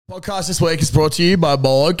Podcast this week is brought to you by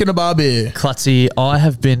Bloke and a Bar Beer. Clutzy, I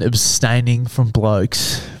have been abstaining from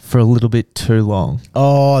blokes for a little bit too long.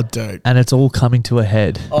 Oh, dude. And it's all coming to a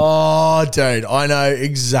head. Oh, dude. I know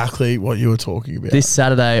exactly what you were talking about. This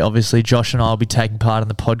Saturday, obviously, Josh and I will be taking part in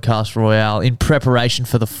the Podcast Royale. In preparation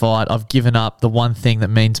for the fight, I've given up the one thing that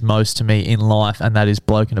means most to me in life, and that is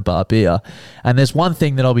Bloke and a Bar Beer. And there's one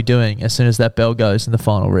thing that I'll be doing as soon as that bell goes in the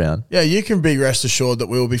final round. Yeah, you can be rest assured that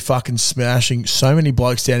we will be fucking smashing so many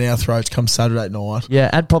blokes down our throats come Saturday night. Yeah,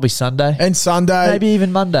 and probably Sunday. And Sunday. Maybe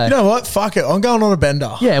even Monday. You know what? Fuck it. I'm going on a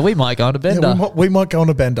bender. Yeah, we might go on a bender. Yeah, we might go on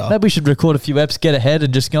a bender. Maybe we should record a few eps, get ahead,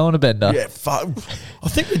 and just go on a bender. Yeah, fuck. I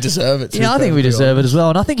think we deserve it. Yeah, I think we deserve it as well.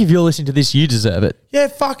 And I think if you're listening to this, you deserve it. Yeah,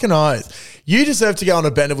 fucking oath. You deserve to go on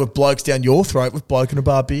a bender with blokes down your throat with Bloke and a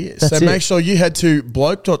Bar Beer. That's so it. make sure you head to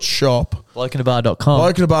bloke.shop. Blokeandabar.com.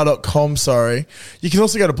 Blokeandabar.com, sorry. You can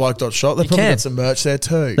also go to bloke.shop. They probably can. got some merch there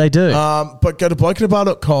too. They do. But go to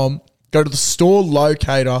blokeandabar.com, go to the store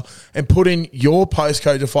locator and put in your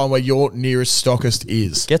postcode to find where your nearest stockist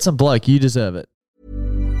is. Get some bloke. You deserve it.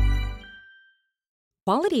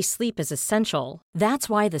 Quality sleep is essential. That's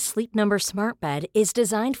why the Sleep Number Smart Bed is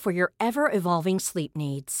designed for your ever-evolving sleep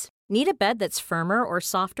needs. Need a bed that's firmer or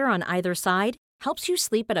softer on either side? Helps you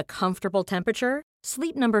sleep at a comfortable temperature?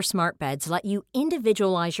 Sleep Number Smart Beds let you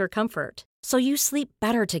individualize your comfort, so you sleep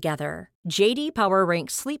better together. JD Power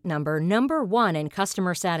ranks Sleep Number number 1 in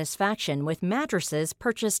customer satisfaction with mattresses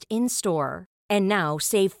purchased in-store. And now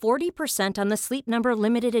save 40% on the Sleep Number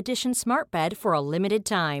Limited Edition Smart Bed for a limited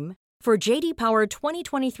time. For JD Power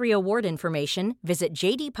 2023 award information, visit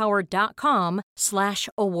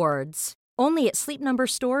jdpower.com/awards. Only at Sleep Number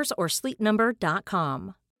stores or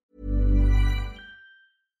sleepnumber.com.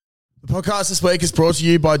 The podcast this week is brought to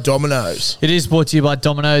you by Domino's. It is brought to you by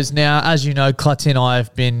Domino's. Now, as you know, Clutty and I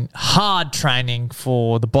have been hard training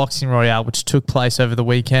for the Boxing Royale, which took place over the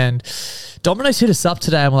weekend. Domino's hit us up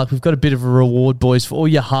today and we're like, we've got a bit of a reward, boys, for all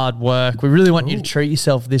your hard work. We really want you to treat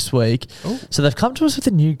yourself this week. So they've come to us with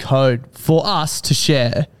a new code for us to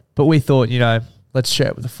share, but we thought, let's share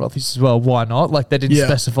it with the frothies as well. Why not? Like, they didn't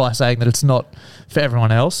specify saying that it's not for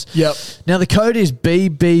everyone else. Yep. Now, the code is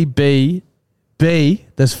BBB.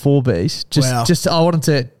 There's 4 B's. Just I wanted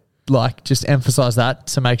to just emphasize that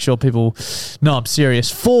to make sure people know I'm serious.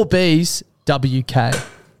 4 B's WK,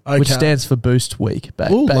 which stands for Boost Week.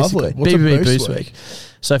 Ooh, basically, lovely. What's a BBB Boost Boost Week? Week.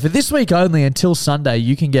 So for this week only until Sunday,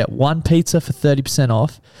 you can get 1 pizza for 30%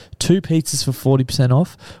 off, 2 pizzas for 40%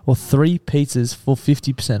 off, or 3 pizzas for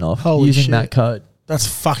 50% off using that code. That's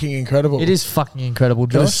fucking incredible. It is fucking incredible,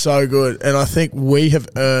 Josh. That is so good. And I think we have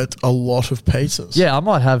earned a lot of pizzas. Yeah, I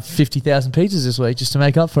might have 50,000 pizzas this week just to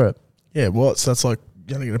make up for it. Yeah, what? So that's like,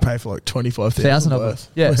 you're only going to pay for like 25,000 of them. worth.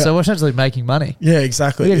 Yeah, so we're essentially making money. Yeah,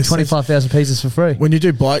 exactly. We're getting 25,000 pizzas for free. When you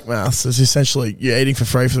do bike maths, it's essentially you're eating for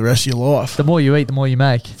free for the rest of your life. The more you eat, the more you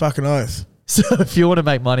make. Fucking oath. So if you want to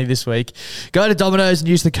make money this week, go to Domino's and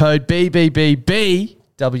use the code BBBBWK.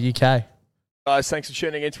 Guys, thanks for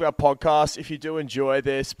tuning into our podcast. If you do enjoy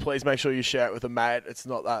this, please make sure you share it with a mate. It's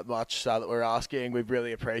not that much that we're asking. We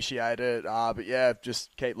really appreciate it. But yeah,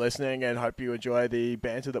 just keep listening and hope you enjoy the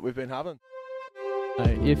banter that we've been having.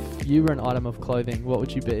 If you were an item of clothing, what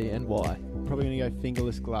would you be and why? Probably going to go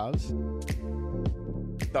fingerless gloves.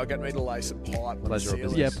 They'll get me to lace a pipe. Pleasure or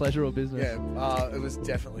business? Yeah, pleasure or business. Yeah, it was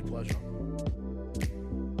definitely pleasure.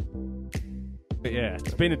 Yeah,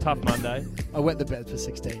 it's been a tough Monday. I wet the bed for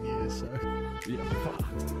 16 years, so... Yeah, fuck.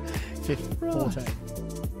 14.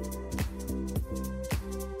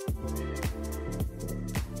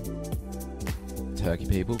 Turkey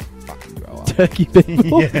people, fucking grow up. Turkey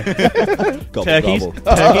people. Gobble, Turkeys, gobble.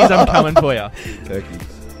 turkeys, I'm coming for you. Turkeys.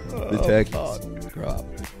 The turkeys. Grow up.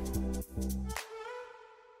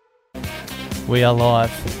 We are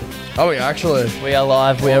live. Oh, we actually? We are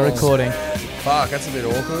live. We are recording. Fuck, that's a bit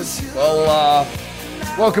awkward. Well,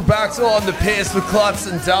 welcome back to On The Piss with Klutz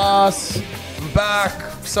and Das. I'm back.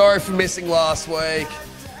 Sorry for missing last week.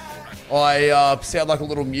 I sound like a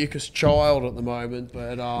little mucus child at the moment,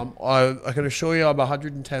 but I can assure you I'm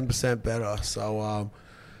 110% better. So,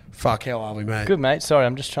 fuck, how are we, mate? Good, mate. Sorry,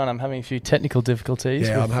 I'm having a few technical difficulties.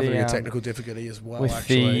 Yeah, with I'm having the, a technical difficulty as well, with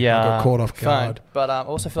actually. the I got caught off phone. guard. But I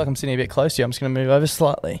also feel like I'm sitting a bit close to you. I'm just going to move over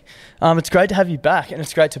slightly. It's great to have you back, and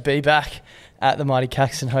it's great to be back at the Mighty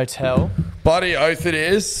Caxton Hotel. Buddy, oath it I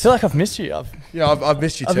is. feel like I've missed you. I've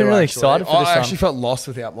missed you too, I've been really actually. excited for this I one. actually felt lost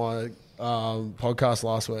without my podcast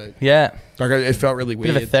last week. Yeah. Like, it felt really Bit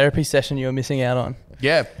weird. of a therapy session you were missing out on.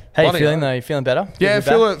 Yeah. How you Funny, feeling huh? though? You feeling better? Yeah, Good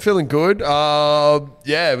to be back? feeling good.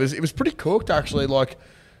 Yeah, it was pretty cooked actually. Like,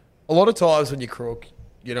 a lot of times when you crook,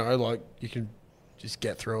 you can just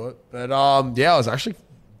get through it. But yeah, I was actually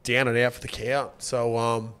down and out for the count.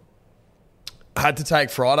 So had to take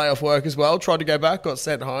Friday off work as well. Tried to go back, got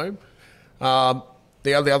sent home.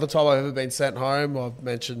 The other time I've ever been sent home, I've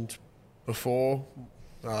mentioned before,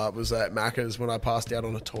 was at Macca's when I passed out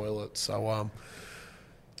on a toilet. So,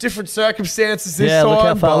 different circumstances this time. Yeah, look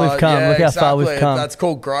how far we've come. Look how far we've come. That's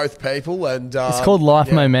called growth, people. And it's called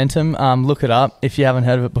Life Momentum. Look it up if you haven't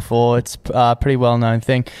heard of it before. It's a pretty well-known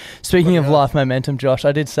thing. Speaking of Life Momentum, Josh,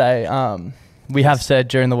 I did say we have said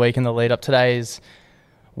during the week in the lead-up, today is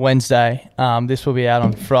Wednesday. This will be out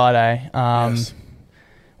on Friday. Yes.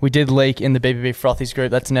 We did leak in the BBB Frothies group.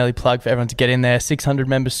 That's an early plug for everyone to get in there. 600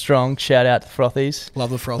 members strong. Shout out to Frothies. Love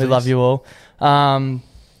the Frothies. We love you all.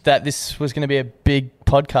 That this was going to be a big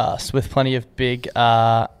podcast with plenty of big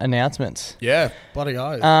announcements. Yeah, bloody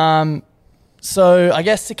oath. So I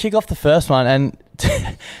guess to kick off the first one, and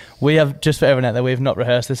we have, just for everyone out there, we have not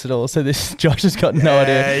rehearsed this at all. So this Josh has got no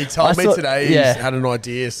idea. Yeah, he told me today he had an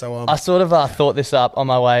idea. So I sort of thought this up on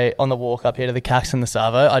my way on the walk up here to the Caxton, the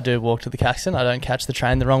Savo. I do walk to the Caxton. I don't catch the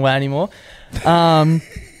train the wrong way anymore.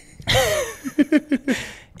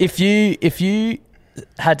 If you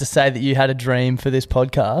had to say that you had a dream for this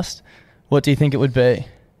podcast, what do you think it would be?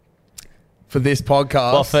 For this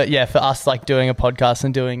podcast? Well, for us, like doing a podcast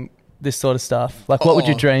and doing this sort of stuff. Like, what would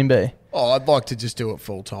your dream be? Oh, I'd like to just do it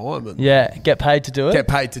full time and get paid to do it. Get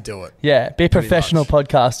paid to do it. Yeah, be a professional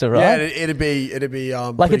podcaster, right? Yeah, it'd be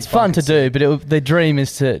like it's fun to do, but the dream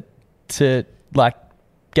is to like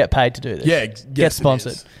get paid to do this. Yeah, get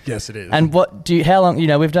sponsored. Yes, it is. And what do you? How long? You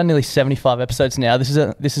know, we've done nearly 75 episodes now.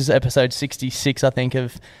 This is episode 66, I think,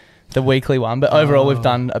 of the weekly one. But overall, we've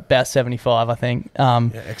done about 75, I think.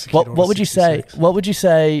 What would you say? What would you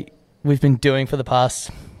say we've been doing for the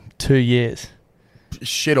past 2 years?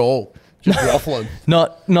 Shit all. Just waffling.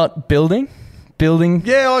 Not building.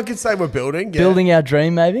 Yeah, I could say we're building. Yeah. Building our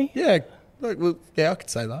dream, maybe. Yeah, I could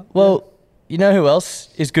say that. Well, you know who else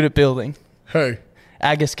is good at building? Who?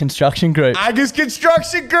 Agus Construction Group. Agus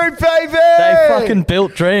Construction Group, baby! They fucking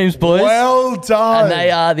built dreams, boys. Well done. And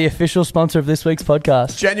they are the official sponsor of this week's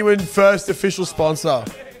podcast. Genuine first official sponsor.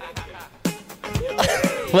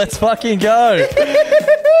 Let's fucking go.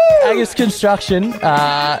 Agus Construction,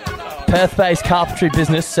 Perth-based carpentry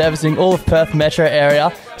business servicing all of Perth metro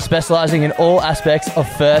area, specialising in all aspects of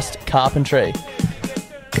first carpentry.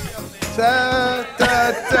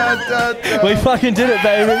 We fucking did it,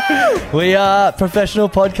 baby. We are professional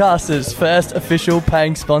podcasters, first official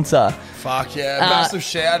paying sponsor. Fuck yeah. Massive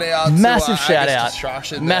shout out. Massive shout out.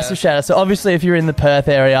 Massive shout out. So obviously if you're in the Perth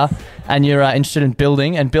area and you're interested in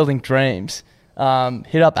building and building dreams,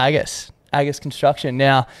 hit up Agus Construction.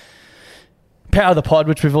 Now, Power of the Pod,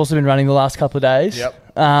 which we've also been running the last couple of days. Yep.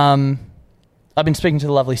 I've been speaking to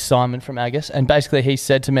the lovely Simon from Agus, and basically he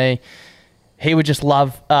said to me he would just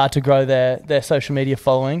love to grow their social media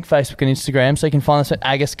following, Facebook and Instagram. So you can find us at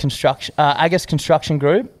Agus Construction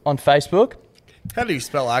Group on Facebook. How do you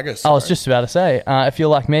spell Agus? I was just about to say, if you're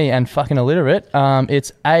like me and fucking illiterate,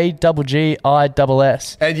 it's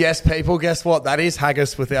AGGISS. And yes, people, guess what? That is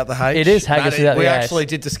haggis without the H. It is haggis without the H. We actually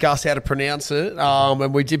did discuss how to pronounce it,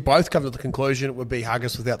 and we did both come to the conclusion it would be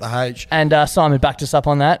haggis without the H. And Simon backed us up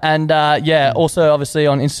on that. And also obviously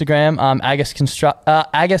on Instagram,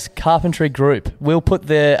 Agus Carpentry Group. We'll put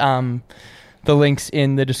the links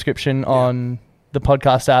in the description on the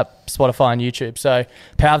podcast app, Spotify and YouTube. So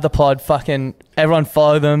Power of the Pod, fucking everyone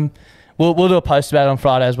follow them. We'll do a post about it on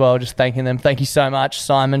Friday as well, just thanking them. Thank you so much,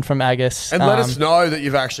 Simon from Agus. And let us know that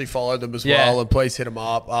you've actually followed them as well, and please hit them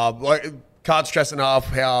up. Can't stress enough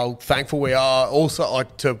how thankful we are also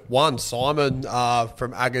to Simon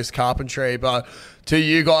from Agus Carpentry, but to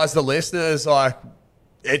you guys, the listeners,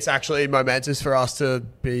 it's actually momentous for us to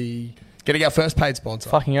be getting our first paid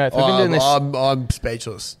sponsor. Fucking oath. We've been doing this. I'm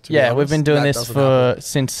speechless. Yeah, we've been doing this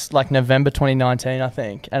since like November 2019, I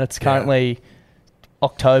think, and it's currently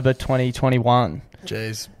October 2021.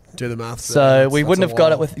 Jeez, do the maths. So we wouldn't have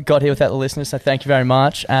got here without the listeners. So thank you very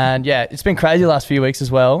much. And yeah, it's been crazy the last few weeks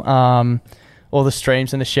as well. All the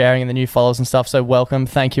streams and the sharing and the new followers and stuff. So welcome,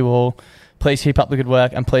 thank you all. Please keep up the good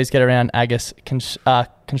work and please get around Agus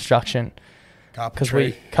Construction.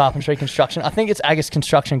 Carpentry Construction. I think it's Agus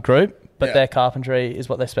Construction Group. But their carpentry is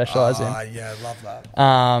what they specialise in. Yeah, love that.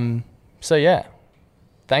 So, yeah.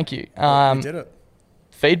 Thank you. We did it.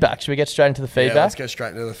 Feedback. Should we get straight into the feedback? Yeah, let's go straight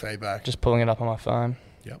into the feedback. Just pulling it up on my phone.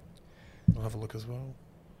 Yep. I'll have a look as well.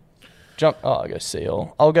 I'll go see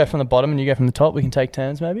all. I'll go from the bottom and you go from the top. We can take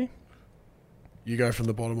turns maybe. You go from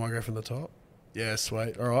the bottom, I go from the top. Yeah,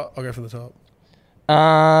 sweet. All right, I'll go from the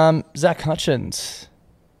top. Zach Hutchins.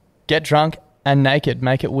 Get drunk and naked.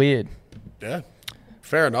 Make it weird. Yeah.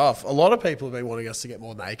 Fair enough. A lot of people have been wanting us to get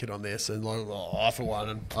more naked on this, and like, I for one,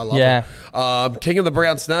 and I love it. King of the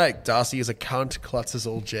Brown Snake, Darcy is a cunt. Klutz is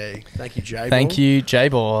all G. Thank you, J. Thank you,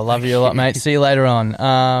 J-Ball. I love you a lot, mate. See you later on.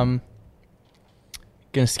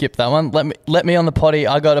 Gonna skip that one. Let me on the potty.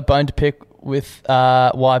 I got a bone to pick with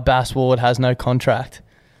why Bass Ward has no contract.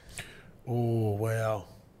 Oh, wow.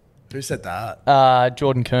 Who said that?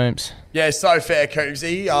 Jordan Coombs. Yeah, so fair,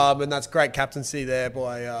 Coombsy. And that's great captaincy there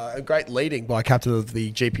by a great leading by captain of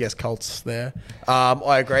the GPS Colts there.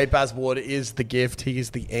 I agree. Baz Ward is the gift. He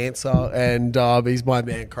is the answer. And he's my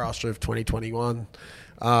man crush of 2021.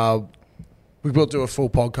 We will do a full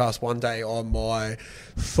podcast one day on my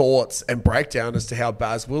thoughts and breakdown as to how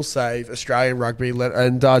Baz will save Australian rugby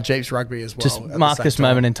and Jeeps rugby as well. Just mark this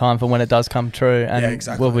moment in time for when it does come true, and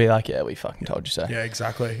exactly. we'll be like, yeah, we fucking told you so. Yeah,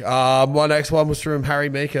 exactly. My next one was from Harry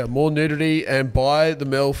Meeker. More nudity and buy the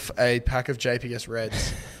MILF a pack of JPS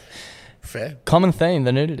Reds. Fair. Common theme,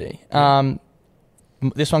 the nudity.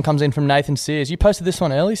 This one comes in from Nathan Sears. You posted this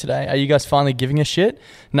one early today. Are you guys finally giving a shit?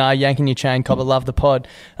 Nah, yanking your chain, copper. Love the pod.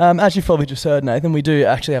 As you've probably just heard, Nathan, we do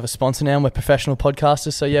actually have a sponsor now, and we're professional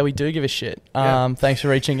podcasters. So yeah, we do give a shit. Thanks for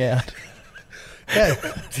reaching out. Yeah,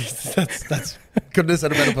 that's couldn't have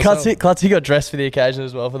said a better myself. Klutzy got dressed for the occasion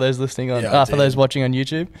as well. For those listening on, for those watching on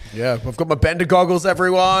YouTube. Yeah, I've got my Bender goggles,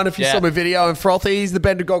 everyone. If you saw my video and Frothies, the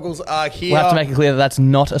Bender goggles are here. We'll have to make it clear that that's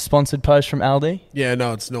not a sponsored post from Aldi. Yeah,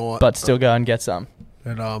 no, it's not. But still go and get some.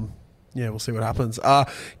 And yeah, we'll see what happens.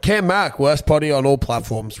 Cam Mack, worst potty on all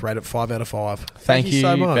platforms, rated 5 out of 5. Thank you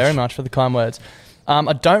so much. Very much for the kind words.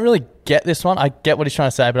 I don't really get this one. I get what he's trying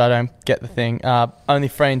to say, but I don't get the thing. Only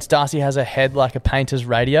friends. Darcy has a head like a painter's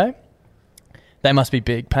radio. They must be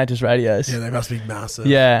big, painter's radios. Yeah, they must be massive.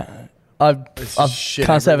 Yeah. I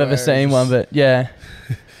can't say I've ever seen one, but yeah.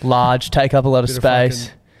 Large, take up a lot of space.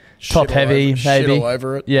 Top heavy, maybe. Shit all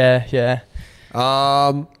over it. Yeah.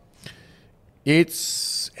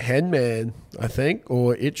 It's Henman, I think,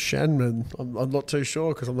 or it's Shanman. I'm not too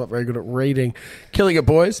sure because I'm not very good at reading. Killing it,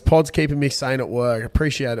 boys. Pod's keeping me sane at work.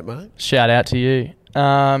 Appreciate it, mate. Shout out to you.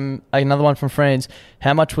 Another one from friends.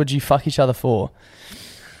 How much would you fuck each other for?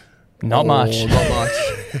 Not much. Not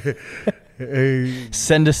much.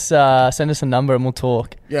 Send us a number and we'll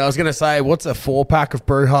talk. Yeah, I was going to say, what's a 4-pack of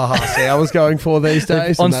Brouhaha Sours going for these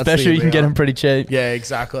days? On special, you can get them pretty cheap. Yeah,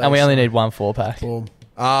 exactly. And we only need one 4-pack. Boom.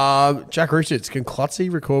 Jack Richards, can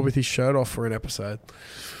Klutzy record with his shirt off for an episode?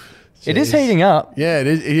 Jeez. It is heating up. Yeah, it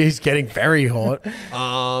is getting very hot.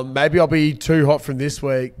 Maybe I'll be too hot from this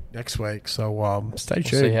week, next week. So stay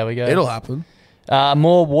tuned. We'll see how we go. It'll happen.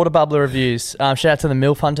 More water bubbler reviews. Shout out to the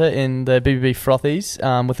MILF Hunter in the BBB Frothies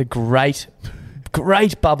with a great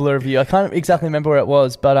bubbler review. I can't exactly remember where it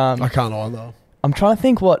was, but I can't either. I'm trying to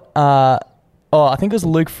think what... I think it was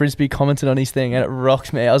Luke Frisbee commented on his thing, and it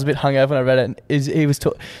rocked me. I was a bit hungover when I read it.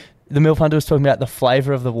 The MILF Hunter was talking about the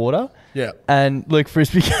flavour of the water. Yeah. And Luke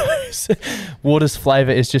Frisbee goes, water's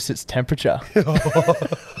flavour is just its temperature.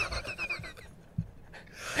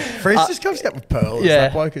 Frizz just comes up with pearls.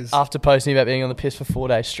 Yeah. After posting about being on the piss for 4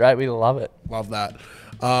 days straight, we love it. Love that.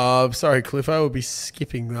 Sorry, Cliffo will be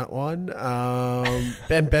skipping that one.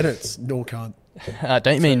 Ben Bennett's no cunt.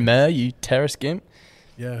 Don't you mean Mer, you terrorist gimp?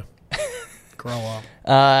 Yeah. Grow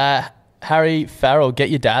up. Harry Farrell, get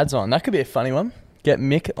your dads on. That could be a funny one. Get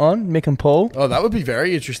Mick and Paul. Oh, that would be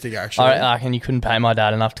very interesting, actually. I reckon you couldn't pay my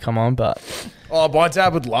dad enough to come on, but... Oh, my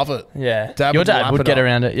dad would love it. Yeah. Your dad would get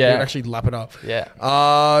around it, yeah. He would actually lap it up.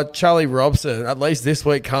 Yeah. Charlie Robson, at least this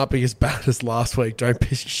week can't be as bad as last week. Don't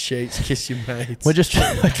piss your sheets, kiss your mates. We're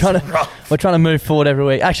trying to move forward every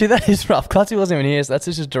week. Actually, that is rough. Clutzy wasn't even here, so that's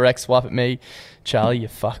just a direct swipe at me. Charlie, you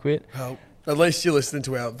fuckwit. Well, at least you're listening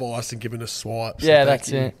to our advice and giving us swipes. Yeah, that's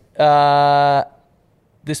it.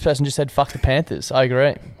 This person just said, fuck the Panthers. I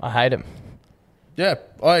agree. I hate them. Yeah,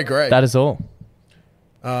 I agree. That is all.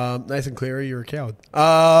 Nathan Cleary, you're a coward.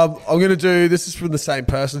 I'm going to do, this is from the same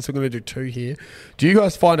person, so I'm going to do 2 here. Do you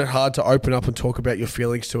guys find it hard to open up and talk about your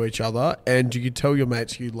feelings to each other? And do you tell your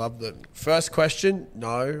mates you love them? First question,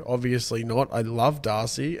 no, obviously not. I love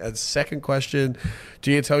Darcy. And second question,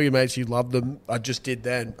 do you tell your mates you love them? I just did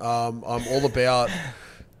then. I'm all about...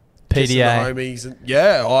 PDA. The homies and,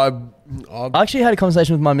 yeah, I actually had a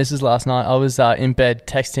conversation with my missus last night. I was in bed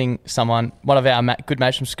texting someone, one of our good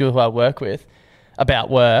mates from school who I work with, about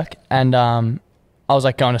work, and I was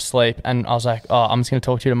like going to sleep, and I was like, oh, I'm just going to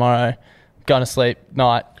talk to you tomorrow. Going to sleep,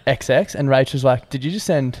 night, XX, and Rachel's like, did you just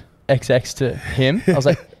send XX to him? I was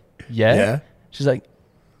like, yeah. She's like,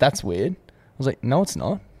 that's weird. I was like, no, it's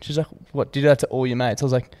not. She's like, what, did you do that to all your mates? I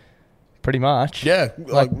was like, pretty much. Yeah,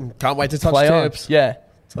 like can't wait to touch tips. Yeah.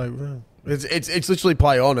 So it's literally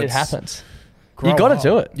play on. It happens. grow You got to up.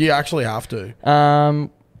 do it. You actually have to.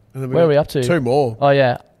 Um, And then Where got are we up to? 2 more. Oh,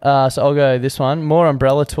 yeah. So I'll go this one. More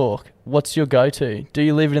umbrella talk. What's your go-to? Do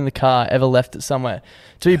you leave it in the car? Ever left it somewhere?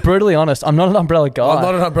 To be brutally honest, I'm not an umbrella guy. I'm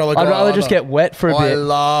not an umbrella guy I'd rather just either. get wet for a I bit.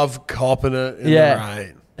 love copping it in Yeah. the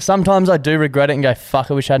rain. Sometimes I do regret it and go, fuck,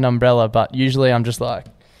 I wish I had an umbrella. But usually I'm just like,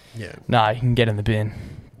 Yeah. nah, you can get in the bin.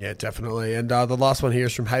 Yeah, definitely. And the last one here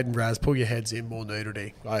is from Hayden Raz. Pull your heads in, more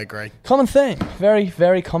nudity. I agree. Common theme. Very,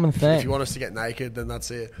 very common If theme. you want us to get naked, then that's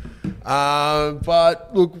it. But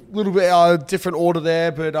look, a little bit different order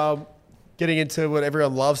there, but getting into what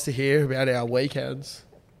everyone loves to hear about our weekends.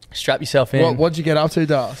 Strap yourself in. What'd you get up to,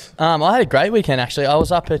 Das? I had a great weekend, actually. I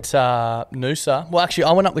was up at Noosa. Well, actually,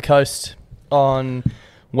 I went up the coast on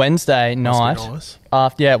Wednesday night. Nice.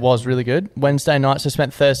 Yeah, it was really good. Wednesday night, so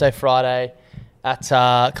spent Thursday, Friday at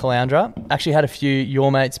Caloundra. Actually had a few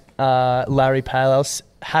your mates, Larry Pale's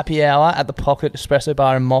happy hour at the Pocket Espresso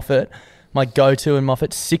Bar in Moffat. My go-to in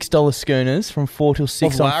Moffat, $6 schooners from 4 till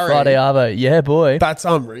 6 Of on Larry? Friday arvo. Yeah, boy. That's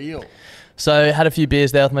unreal. So had a few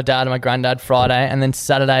beers there with my dad and my granddad Friday, and then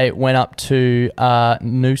Saturday went up to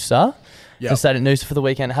Noosa. Yep. So stayed at Noosa for the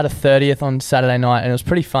weekend. I had a 30th on Saturday night, and it was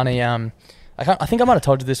pretty funny. I think I might have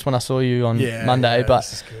told you this when I saw you on Monday, but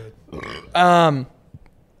this is good.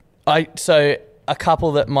 so a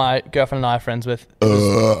couple that my girlfriend and I are friends with,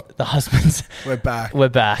 the husbands. We're back. We're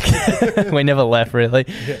back. We never left, really.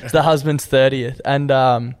 It's the husband's 30th,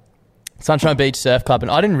 and Sunshine Beach Surf Club,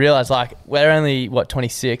 and I didn't realize, like, we're only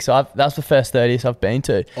 26, so that's the first 30th I've been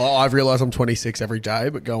to. Oh, I've realised I'm 26 every day,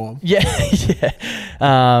 but go on. Yeah,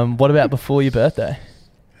 yeah. What about before your birthday?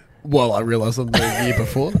 Well, I realised I'm the year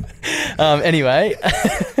before. Anyway,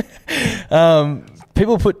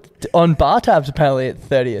 people put on bar tabs apparently at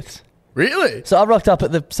 30th. Really? So I rocked up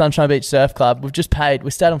at the Sunshine Beach Surf Club. We've just paid.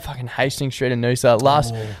 We stayed on fucking Hastings Street in Noosa.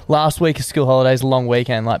 Last week of school holidays, a long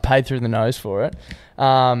weekend, like paid through the nose for it.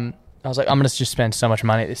 I was like, I'm going to just spend so much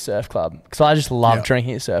money at this surf club because I just love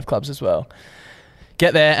drinking at surf clubs as well.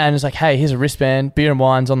 Get there and it's like, hey, here's a wristband, beer and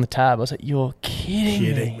wine's on the tab. I was like, you're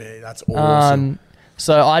kidding me. That's awesome.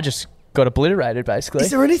 So I just got obliterated basically. Is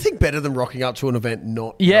there anything better than rocking up to an event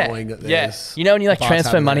not knowing that there's You know when you like a bar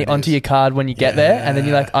transfer tab money there it onto is? your card when you get there and then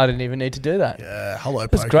you're like, I didn't even need to do that. Yeah, hello,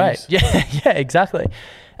 It's great. Yeah, exactly.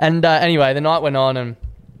 And anyway, the night went on and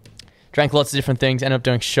drank lots of different things, ended up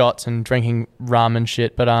doing shots and drinking rum and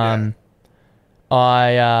shit. But I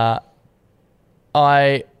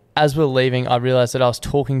as we were leaving, I realised that I was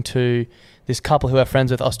talking to this couple who we're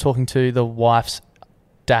friends with. I was talking to the wife's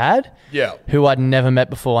dad, who I'd never met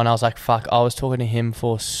before, and I was like, fuck, I was talking to him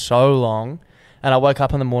for so long. And I woke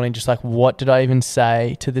up in the morning just like, what did I even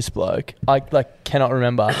say to this bloke? I like cannot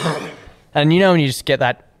remember. And you know when you just get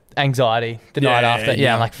that anxiety the night after?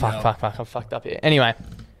 Yeah, I'm like, fuck, I'm fucked up here. Anyway,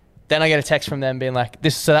 then I get a text from them being like,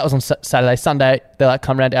 this. So that was on Saturday. Sunday, they're like,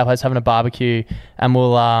 come around to our place having a barbecue and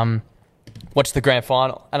we'll watch the grand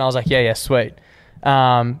final. And I was like, yeah, sweet. So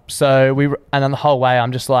and then the whole way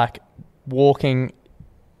I'm just like walking,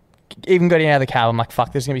 even getting out of the cab, I'm like,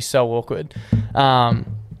 fuck, this is going to be so awkward.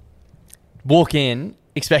 Walk in,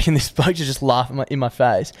 expecting this bloke to just laugh in my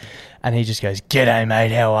face. And he just goes, g'day,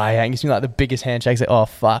 mate, how are you? And gives me like the biggest handshake. He's like, oh,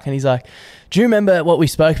 fuck. And he's like, do you remember what we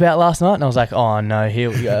spoke about last night? And I was like, oh, no, here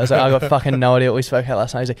we go. I was like, I got fucking no idea what we spoke about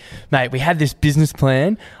last night. He's like, mate, we had this business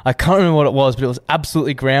plan. I can't remember what it was, but it was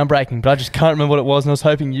absolutely groundbreaking. But I just can't remember what it was, and I was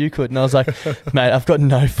hoping you could. And I was like, mate, I've got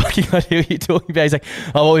no fucking idea what you're talking about. He's like,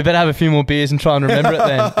 oh, well, we better have a few more beers and try and remember it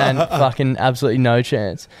then. And fucking absolutely no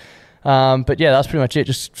chance. But yeah, that's pretty much it.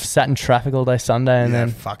 Just sat in traffic all day Sunday, and then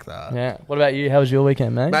fuck that. Yeah. What about you? How was your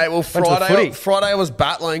weekend, mate? Mate, well, Friday I was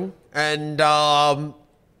battling, and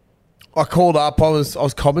I called up. I was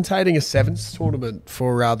commentating a sevens tournament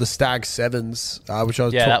for the Stag Sevens, which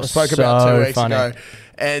I spoke about 2 weeks ago.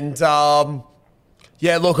 And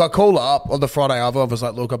look, I called up on the Friday of. I was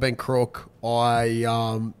like, look, I've been crook. I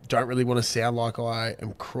don't really want to sound like I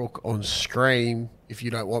am crook on screen. If you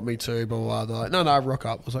don't want me to, blah, blah, blah. They're like, no, rock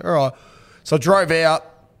up. I was like, all right. So I drove out.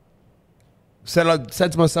 Said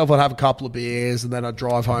to myself I'd have a couple of beers and then I'd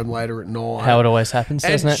drive home later at night. How it always happens,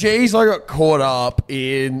 doesn't it? And geez, I got caught up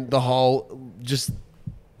in the whole, just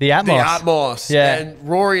the Atmos. Yeah. And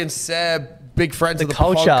Rory and Seb, big friends of the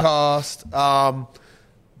culture. podcast,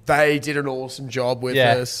 they did an awesome job with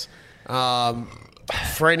us.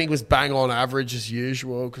 Freeney was bang on average as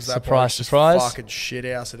usual because that bloke's just fucking shit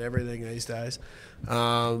house at everything these days.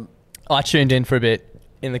 I tuned in for a bit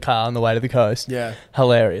in the car on the way to the coast. Yeah.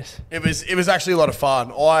 Hilarious. It was actually a lot of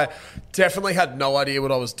fun. I definitely had no idea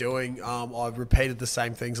what I was doing. I repeated the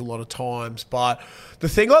same things a lot of times. But the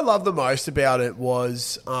thing I loved the most about it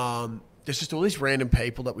was there's just all these random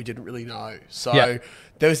people that we didn't really know. So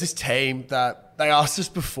there was this team that they asked us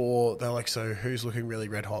before. They're like, so who's looking really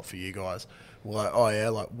red hot for you guys? We're like, oh yeah,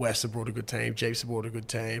 like West have brought a good team, Jeeps have brought a good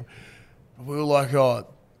team. But we were like, oh,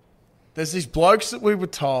 there's these blokes that we were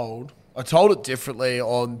told. I told it differently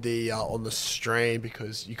on the stream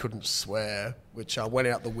because you couldn't swear, which went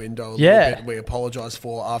out the window a little bit, and we apologised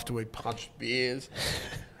for after we punched beers.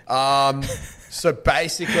 So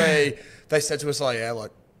basically, they said to us, oh yeah,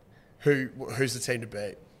 like, who's the team to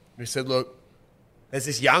beat? We said, look, there's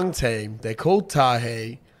this young team. They're called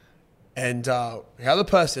Tahi. And how the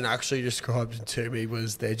person actually described it to me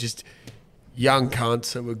was they're just young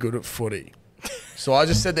cunts who were good at footy. So I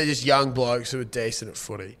just said they're just young blokes who are decent at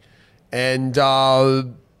footy. And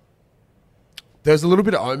there's a little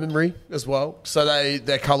bit of omenry as well. So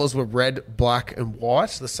their colours were red, black and white,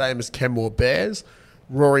 the same as Kenmore Bears.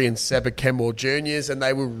 Rory and Seb are Kenmore Juniors, and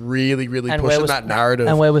they were really, really pushing that narrative.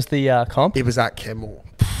 And where was the comp? It was at Kenmore.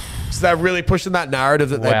 So they're really pushing that narrative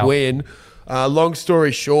that they'd win. Long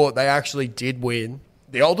story short, they actually did win.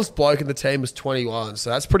 The oldest bloke in the team was 21, so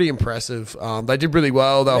that's pretty impressive. They did really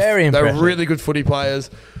well. They were really good footy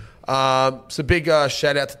players. So big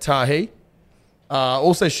shout out to Tahi.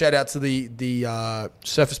 Also shout out to the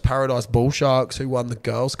Surfers Paradise Bull Sharks who won the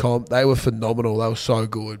girls comp. They were phenomenal. They were so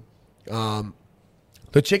good.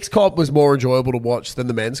 The chicks comp was more enjoyable to watch than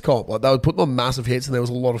the men's comp. Like, they were putting on massive hits and there was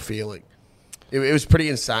a lot of feeling. It was pretty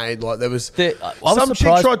insane. Like, there was some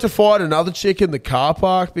chick tried to fight another chick in the car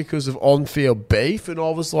park because of on-field beef, and I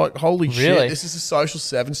was like, "Holy shit! This is a social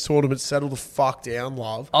sevens tournament. Settle the fuck down,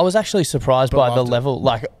 love." I was actually surprised by the level.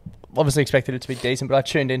 Like, obviously expected it to be decent, but I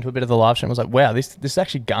tuned into a bit of the live stream. I was like, "Wow, this is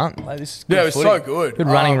actually gun. Like, this is good it was footy. so good. Good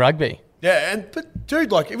running rugby." Yeah, but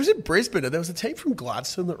dude, like, it was in Brisbane, and there was a team from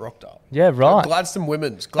Gladstone that rocked up. Yeah, right. Gladstone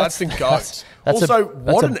Women's, Gladstone Goats. Also,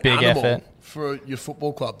 what an big animal effort for your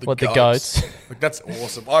football club. The Goats. Like, that's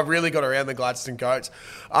awesome. I really got around the Gladstone Goats.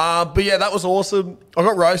 But yeah, that was awesome. I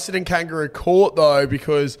got roasted in Kangaroo Court though,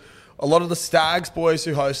 because a lot of the Stags boys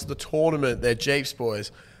who hosted the tournament, they're Jeeps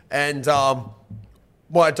boys, and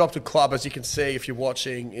my adopted club, as you can see if you're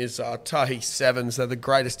watching, is Tahi Sevens. They're the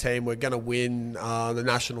greatest team. We're going to win the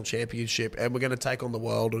national championship, and we're going to take on the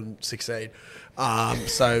world and succeed.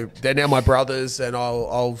 So they're now my brothers, and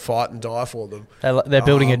I'll fight and die for them. They're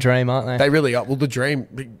building a dream, aren't they? They really are. Well, the dream,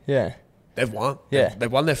 they've won. Yeah.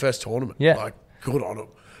 They've won their first tournament. Yeah. Like, good on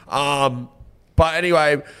them. But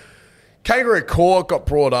anyway, Kangaroo Court got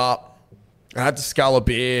brought up. I had to scull a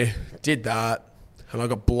beer, did that. And I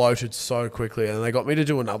got bloated so quickly, and they got me to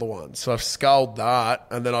do another one. So I've sculled that,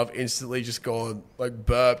 and then I've instantly just gone, like,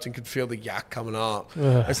 burped and could feel the yak coming up.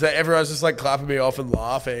 And so everyone's just, like, clapping me off and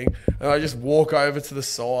laughing. And I just walk over to the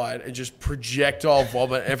side and just projectile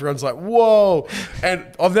vomit. Everyone's like, whoa. And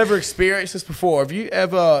I've never experienced this before. Have you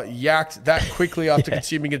ever yacked that quickly after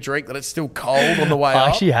consuming a drink that it's still cold on the way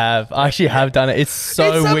up? I actually have done it. It's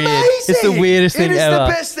so weird. Amazing. It's the weirdest thing ever. It is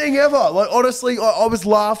the best thing ever. Like, honestly, I was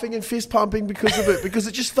laughing and fist pumping because of it. Because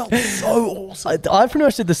it just felt so awesome. I pretty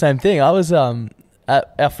much did the same thing. I was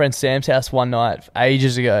at our friend Sam's house one night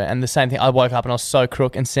ages ago, and the same thing. I woke up and I was so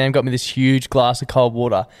crook, and Sam got me this huge glass of cold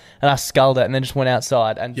water, and I sculled it, and then just went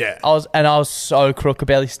outside, and I was so crook, could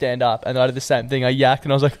barely stand up, and I did the same thing. I yacked,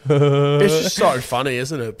 and I was like, it's just so funny,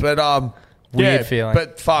 isn't it? But weird feeling.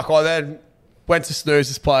 But fuck, I then went to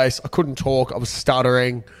Snooze's place. I couldn't talk. I was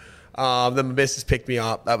stuttering. Then my missus picked me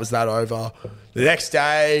up. That was that over. The next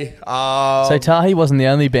day... so Tahi wasn't the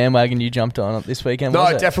only bandwagon you jumped on this weekend, was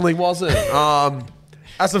it? No, it definitely wasn't.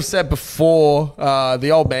 As I've said before,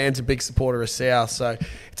 the old man's a big supporter of South, so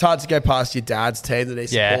it's hard to go past your dad's team that he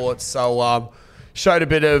supports. So showed a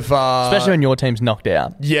bit of... especially when your team's knocked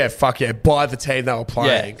out. Yeah, fuck yeah, by the team they were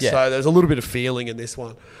playing. Yeah. So there's a little bit of feeling in this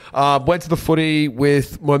one. Went to the footy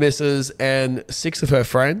with my missus and 6 of her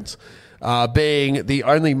friends. Being the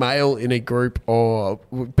only male in a group, or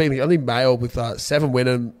being the only male with 7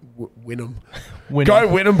 Wynnum. Go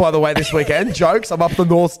Wynnum, by the way, this weekend. Jokes, I'm up the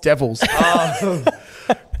North Devils.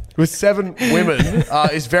 With 7 women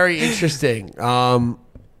is very interesting.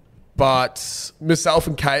 But myself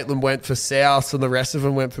and Caitlin went for South, and the rest of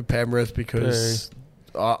them went for Penrith because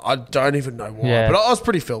I don't even know why. Yeah. But I was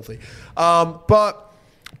pretty filthy. But...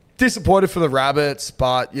 disappointed for the Rabbits,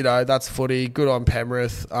 but, you know, that's footy. Good on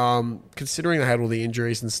Penrith. Considering they had all the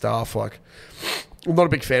injuries and stuff, like, I'm not a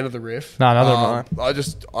big fan of the Riff. No, neither am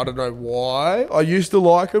I. I don't know why. I used to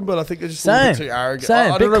like them, but I think they're just a little bit too arrogant.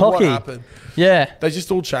 I don't know cocky. what happened. Yeah. They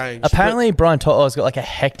just all changed. Apparently, Brian To'o's got like a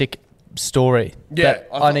hectic story that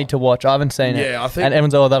I need to watch. I haven't seen it. Yeah, I think... and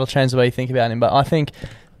everyone's like, oh, that'll change the way you think about him. But I think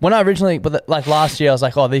when I originally, but like last year, I was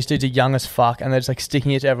like, oh, these dudes are young as fuck, and they're just like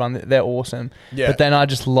sticking it to everyone. They're awesome. Yeah. But then I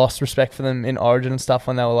just lost respect for them in Origin and stuff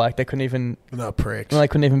when they were like, they couldn't even, No pricks. they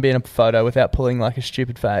couldn't even be in a photo without pulling like a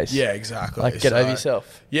stupid face. Yeah, exactly. Like, get over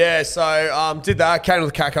yourself. Yeah, so did that. Came to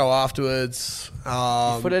the Caco afterwards.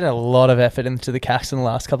 You put in a lot of effort into the Cax in the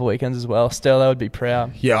last couple of weekends as well. Still, they would be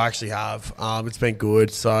proud. Yeah, I actually have. It's been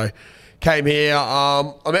good. So came here.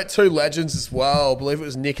 I met two legends as well. I believe it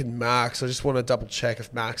was Nick and Max. I just want to double check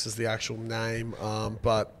if Max is the actual name.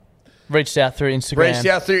 But Reached out through Instagram. reached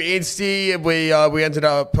out through Insta. And we ended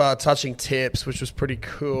up touching tips, which was pretty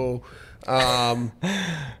cool.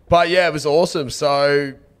 But yeah, it was awesome.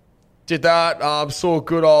 So did that. Saw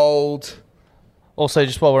good old. Also,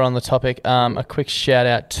 just while we're on the topic, a quick shout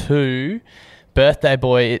out to birthday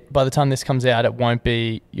boy. By the time this comes out, it won't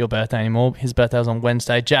be your birthday anymore. His birthday was on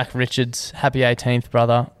Wednesday. Jack Richards, happy 18th,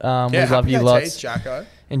 brother. We love you lots. Jacko.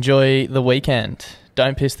 Enjoy the weekend.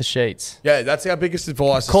 Don't piss the sheets. Yeah, that's our biggest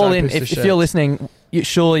advice. Call in if you're listening.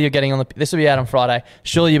 Surely you're getting on the. This will be out on Friday.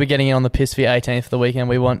 Surely you'll be getting in on the piss for your 18th for the weekend.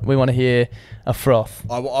 We want to hear a froth.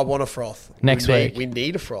 I want a froth Next week. We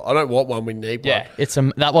need a froth. I don't want one. We need one. Yeah,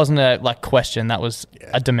 that wasn't a question. That was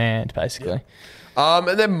a demand, basically.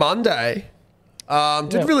 And then Monday,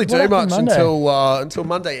 didn't really what do happened much until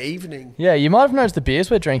Monday evening. Yeah, you might have noticed the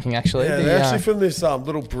beers we're drinking, actually. Yeah, they're actually from this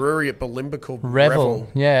little brewery at Balimba called Revel.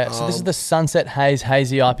 Yeah, so this is the Sunset Haze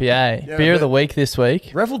Hazy IPA. Beer of the week this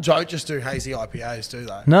week. Revel don't just do hazy IPAs, do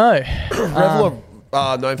they? No. Revel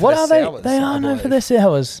are known for what their are sours. they? They are known for their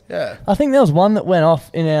sours. Yeah. I think there was one that went off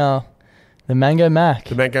in the Mango Mac.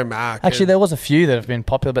 The Mango Mac. Actually, there was a few that have been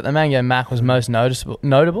popular, but the Mango Mac was most noticeable.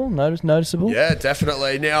 Noticeable? Yeah,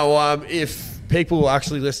 definitely. Now, if people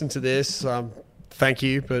actually listen to this, thank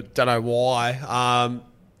you, but don't know why.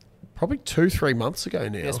 Probably 2-3 months ago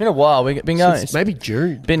now. Yeah, it's been a while. We've been going. Since maybe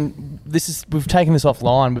June. We've taken this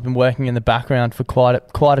offline. We've been working in the background for quite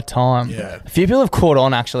a time. Yeah. A few people have caught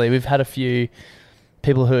on, actually. We've had a few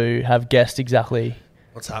people who have guessed exactly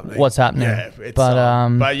what's happening. Yeah,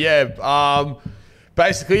 but yeah,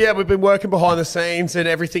 basically, yeah, we've been working behind the scenes and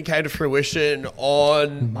everything came to fruition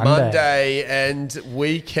on Monday, and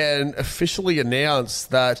we can officially announce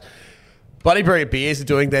that Bloody Brilliant Beers are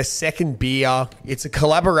doing their second beer. It's a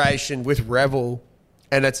collaboration with Revel,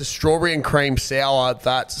 and it's a strawberry and cream sour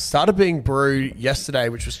that started being brewed yesterday,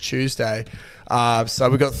 which was Tuesday. So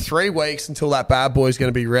we've got 3 weeks until that bad boy is going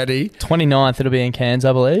to be ready. 29th, it'll be in cans,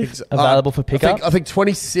 I believe. Available for pickup. I think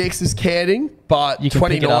 26 is canning, but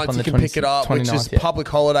 29th you can pick it up, which is public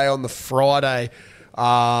holiday on the Friday.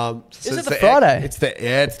 Is it the Friday? It's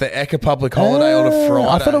the Eka public holiday on a Friday.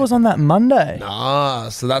 I thought it was on that Monday. Nah,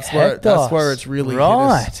 so that's where it's really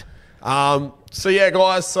right. hit us. So yeah,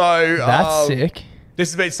 guys. So that's sick. This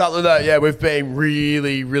has been something that we've been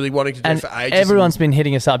really, really wanting to do for ages. Everyone's been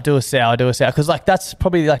hitting us up, do a sour, because that's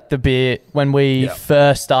probably like the beer when we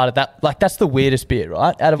first started. That's the weirdest beer,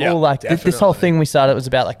 right? Out of all this whole thing we started was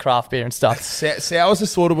about like craft beer and stuff. Sours is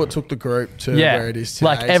sort of what took the group to where it is today.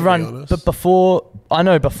 Like everyone, but before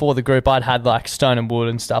the group, I'd had like Stone and Wood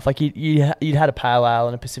and stuff. Like you'd had a pale ale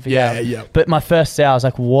and a Pacific ale. Yeah. But my first sour, I was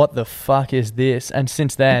like, what the fuck is this? And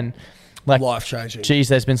since then, like life changing. Geez,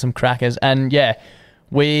 there's been some crackers, and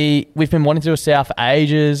We've been wanting to do a sour for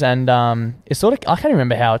ages, and it's sort of, I can't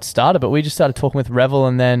remember how it started, but we just started talking with Revel,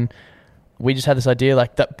 and then we just had this idea,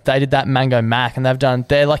 like they did that Mango Mac, and they've done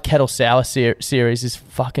their like kettle sour series is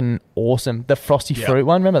fucking awesome. The Frosty Fruit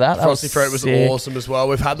one, remember that? Frosty Fruit was awesome as well.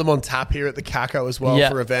 We've had them on tap here at the Caco as well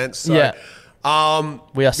for events. So,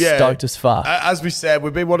 we are stoked as fuck. As we said,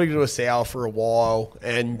 we've been wanting to do a sour for a while,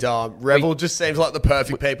 and Revel just seems like the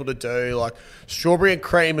perfect people to do. Like strawberry and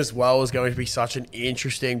cream as well is going to be such an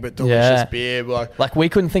interesting but delicious beer. Like we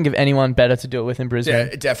couldn't think of anyone better to do it with in Brisbane.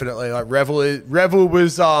 Yeah, definitely. Like Revel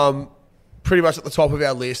was pretty much at the top of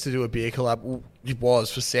our list to do a beer collab. It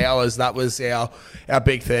was for sours. That was our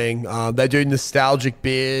big thing. They do nostalgic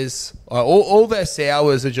beers. All their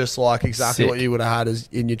sours are just like exactly what you would have had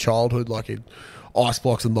in your childhood, like in ice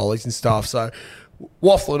blocks and lollies and stuff. So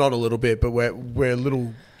waffling on a little bit, but we're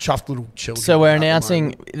little chuffed little children. So we're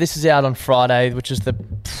announcing this is out on Friday, which is the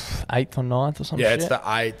 8th or 9th or something. Yeah, it's the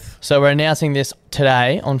 8th. So we're announcing this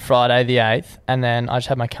today on Friday the 8th, and then I just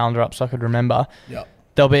had my calendar up so I could remember. Yep.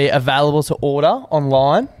 They'll be available to order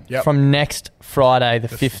online from next Friday, the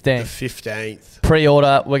 15th. The 15th.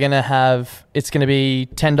 Pre-order, we're going to have, it's going to be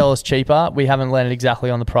 $10 cheaper. We haven't landed exactly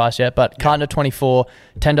on the price yet, but carton of 24,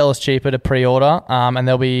 $10 cheaper to pre-order. And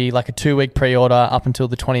there'll be like a 2-week pre-order up until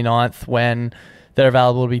the 29th when they're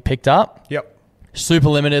available to be picked up. Yep. Super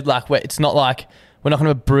limited. Like it's not like we're not going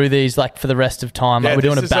to brew these like for the rest of time. Like we're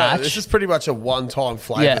doing a batch. This is pretty much a one-time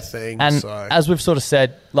flavour thing. And as we've sort of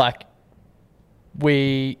said, like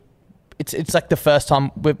it's like the first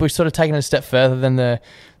time we've sort of taken it a step further than the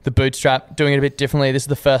bootstrap, doing it a bit differently. This is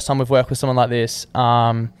the first time we've worked with someone like this.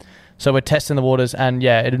 So we're testing the waters, and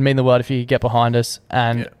yeah, it'd mean the world if you could get behind us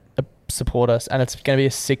and support us. And it's going to be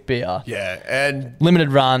a sick beer. Yeah, and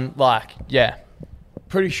limited run, like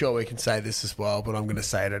pretty sure we can say this as well, but I'm going to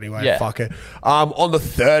say it anyway. Yeah. Fuck it. On the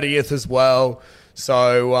 30th as well.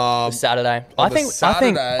 So Saturday. I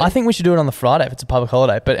think we should do it on the Friday if it's a public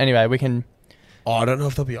holiday. But anyway, we can. Oh, I don't know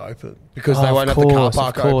if they'll be open because they won't have the car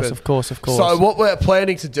park open. Of course. So what we're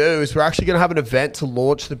planning to do is we're actually going to have an event to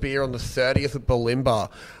launch the beer on the 30th at Bulimba.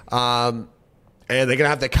 And they're going to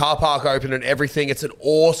have their car park open and everything. It's an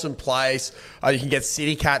awesome place. You can get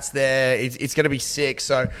City Cats there. It's going to be sick.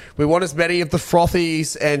 So we want as many of the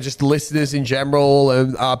frothies and just listeners in general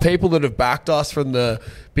and people that have backed us from the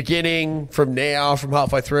beginning, from now, from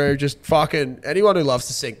halfway through, just fucking anyone who loves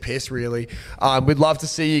to sink piss, really. We'd love to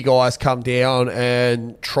see you guys come down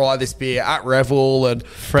and try this beer at Revel and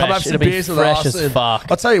come have some beers with us. As fuck.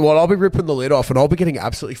 I'll tell you what, I'll be ripping the lid off and I'll be getting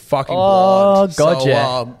absolutely fucking blind. God,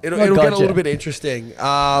 so, it'll get a little bit interesting.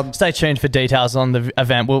 Stay tuned for details on the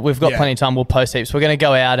event. We've got plenty of time. We'll post heaps. We're going to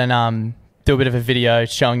go out and do a bit of a video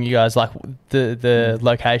showing you guys like the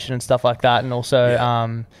location and stuff like that, and also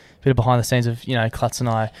a bit of behind the scenes of Klutz and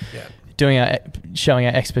I showing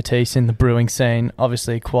our expertise in the brewing scene.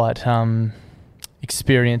 Obviously, quite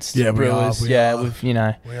experienced brewers. We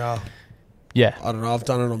are. Yeah. I don't know. I've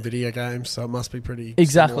done it on video games, so it must be pretty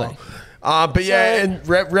exactly. Similar. And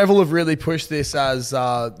Revel have really pushed this as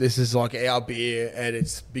this is like our beer, and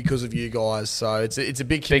it's because of you guys. So it's a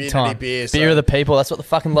big community beer. Beer of the people. That's what the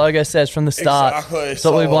fucking logo says from the start. Exactly. That's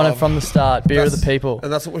what we wanted from the start. Beer of the people.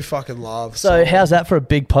 And that's what we fucking love. So how's that for a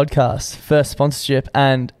big podcast? First sponsorship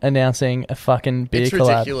and announcing a fucking beer collab. It's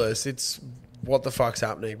ridiculous. It's what the fuck's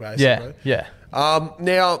happening, basically. Yeah.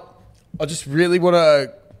 Now, I just really want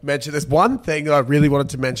to mention there's one thing that I really wanted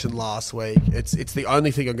to mention last week. It's the only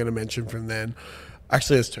thing I'm going to mention from then.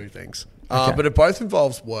 Actually, there's two things, but it both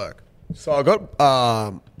involves work. So I got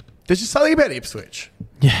there's just something about Ipswich.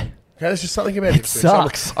 Yeah. Okay, there's just something about Ipswich.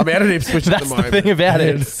 Sucks. I'm out at Ipswich at the moment. That's the thing about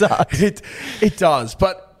it. It sucks. It does,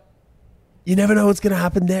 but you never know what's going to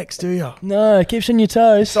happen next, do you? No, it keeps you on your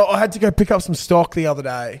toes. So I had to go pick up some stock the other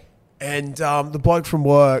day, and the bloke from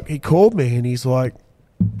work, he called me and he's like,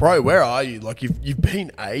 bro, where are you? Like, you've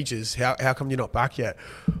been ages. How come you're not back yet?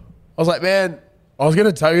 I was like, man, I was going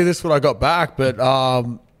to tell you this when I got back, but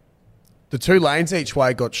the 2 lanes each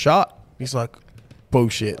way got shut. He's like,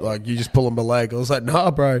 bullshit. Like, you just pulling my leg. I was like,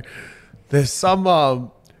 nah, bro. There's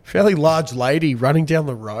some fairly large lady running down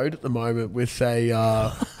the road at the moment with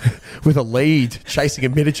a with a lead chasing a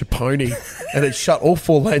miniature pony, and it shut all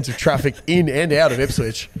 4 lanes of traffic in and out of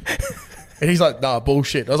Ipswich. And he's like, nah,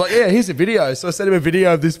 bullshit. I was like, yeah, here's a video. So I sent him a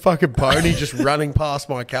video of this fucking pony just running past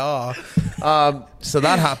my car. So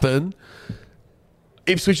that happened.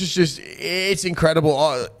 Ipswich is just, it's incredible.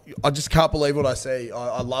 I just can't believe what I see.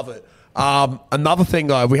 I love it. Another thing,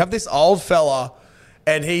 though, we have this old fella,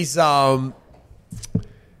 and he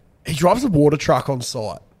drives a water truck on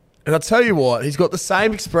site. And I tell you what, he's got the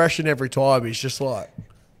same expression every time. He's just like,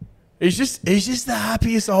 he's just the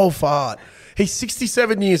happiest old fart. He's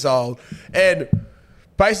 67 years old, and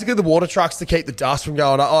basically the water truck's to keep the dust from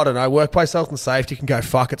going. I don't know. Workplace health and safety can go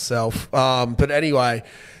fuck itself. But anyway,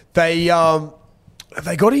 they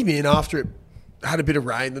got him in after it had a bit of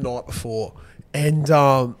rain the night before,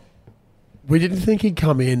 and we didn't think he'd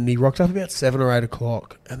come in. He rocked up about 7 or 8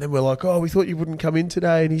 o'clock, and then we're like, "Oh, we thought you wouldn't come in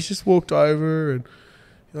today," and he's just walked over and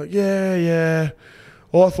he's like, "Yeah.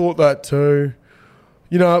 Well, I thought that too.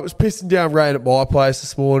 You know, it was pissing down rain at my place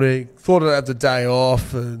this morning. Thought I'd have the day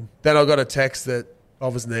off, and then I got a text that I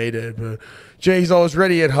was needed. But, geez, I was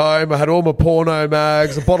ready at home. I had all my porno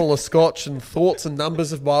mags, a bottle of scotch, and thoughts and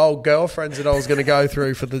numbers of my old girlfriends that I was going to go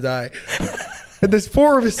through for the day." And there's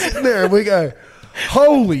 4 of us sitting there, and we go,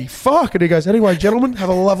 "Holy fuck." And he goes, "Anyway, gentlemen, have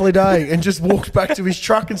a lovely day." And just walked back to his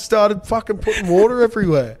truck and started fucking putting water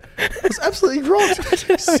everywhere. It was absolutely rocked.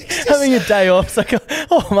 Having a day off, it's like,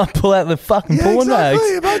 oh, I might pull out the fucking porn mags.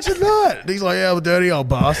 Imagine that. And he's like, "Yeah, I'm a dirty old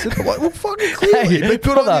bastard." I'm like, well, fucking clearly. Hey, be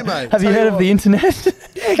good on you, mate. Have you heard of the internet?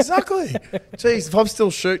 Yeah, exactly. Jeez, if I'm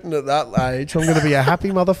still shooting at that age, I'm going to be a happy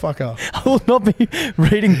motherfucker. I will not be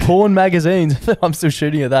reading porn magazines if I'm still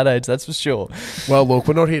shooting at that age, that's for sure. Well, look,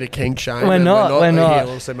 we're not here to kink shame. We're not. We're here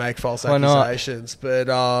to also make false accusations. But,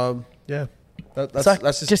 yeah.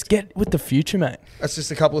 That's just get with the future, mate. That's just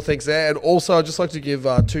a couple of things there. And also, I'd just like to give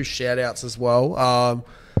 2 shout-outs as well.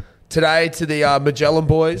 Today to the Magellan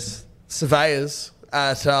boys. surveyors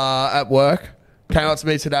at work came up to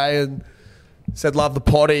me today and said, love the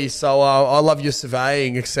potty. So I love your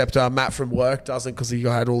surveying, except Matt from work doesn't because he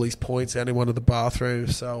had all these points out in one of the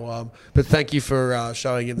bathrooms. So, but thank you for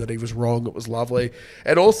showing him that he was wrong. It was lovely.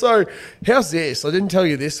 And also, how's this? I didn't tell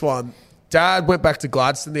you this one. Dad went back to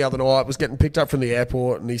Gladstone the other night, was getting picked up from the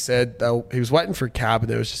airport, and he said he was waiting for a cab, and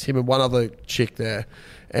there was just him and one other chick there.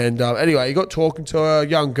 And anyway, he got talking to her,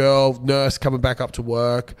 young girl, nurse coming back up to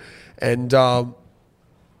work, and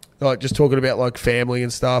like just talking about like family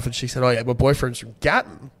and stuff. And she said, "Oh yeah, my boyfriend's from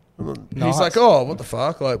Gatton." And he's like, "Oh, what the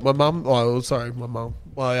fuck?" Like my mum, my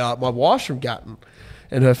wife's from Gatton,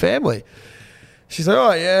 and her family. She's like,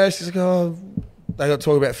 "Oh yeah." She's like, "Oh." They got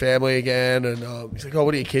talking about family again, and he's like, "Oh,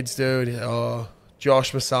 what do your kids do?" And he's like, "Oh,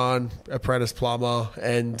 Josh, my son, apprentice plumber."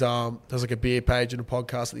 And there's like a beer page and a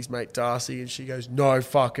podcast with his mate Darcy, and she goes, "No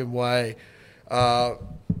fucking way. My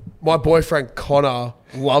boyfriend Connor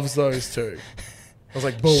loves those two." I was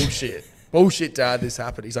like, "Bullshit. Bullshit, Dad, this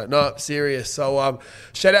happened." He's like, "No, serious." So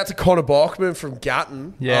shout out to Connor Bachman from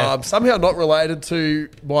Gatton. Yeah. Somehow not related to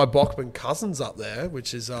my Bachman cousins up there,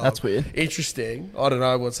 which is that's weird. Interesting. I don't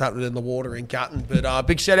know what's happening in the water in Gatton, but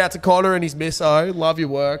big shout out to Connor and his misso. Love your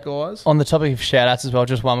work, guys. On the topic of shout outs as well,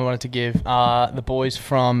 just one we wanted to give. The boys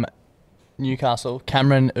from Newcastle,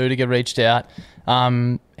 Cameron Udiger reached out.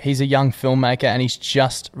 He's a young filmmaker and he's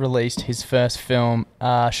just released his first film,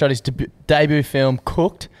 shot his debut film,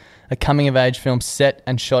 Cooked, a coming-of-age film set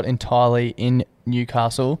and shot entirely in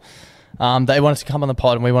Newcastle. They wanted to come on the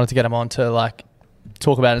pod and we wanted to get them on to like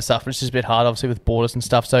talk about it and stuff, but it's just a bit hard, obviously, with borders and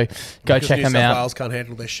stuff. So go check them out. New South Wales can't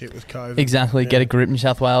handle their shit with COVID. Exactly. Yeah. Get a grip, New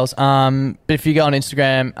South Wales. But if you go on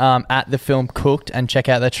Instagram at the film Cooked and check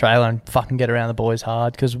out their trailer and fucking get around the boys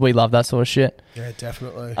hard because we love that sort of shit. Yeah,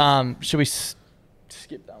 definitely. Should we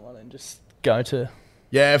skip that one and just go to...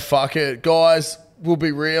 Yeah, fuck it. Guys, we'll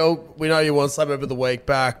be real. We know you want Suburb of the Week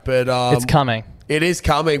back, but... it's coming. It is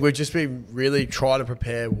coming. We've just been really trying to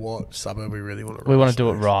prepare what suburb we really want to We want to do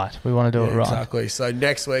it right. We want to do it right. Exactly. So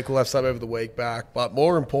next week we'll have Suburb of the Week back. But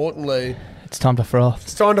more importantly... It's time to froth.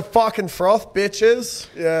 It's time to fucking froth, bitches.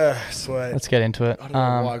 Yeah, sweet. Let's get into it. I don't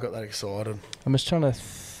know why I got that excited. I'm just trying to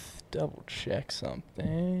double check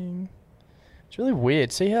something. It's really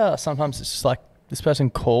weird. See how sometimes it's just like this person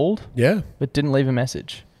called? Yeah. But didn't leave a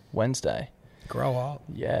message. Wednesday. Grow up.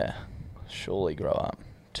 Yeah. Surely grow up.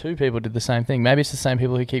 2 people did the same thing. Maybe it's the same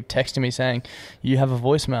people who keep texting me saying, "You have a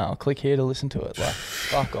voicemail. Click here to listen to it." Like,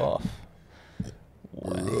 fuck off.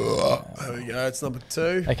 Wow. There we go. It's number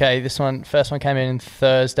 2. Okay, first one came in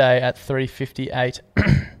Thursday at 3:58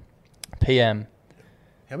 p.m.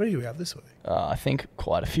 How many do we have this week? I think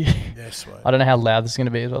quite a few. Yeah, sweet. I don't know how loud this is going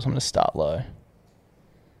to be as well, so I'm going to start low.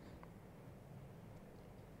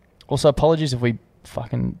 Also, apologies if we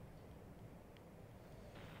fucking...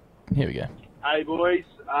 Here we go. Hey, boys.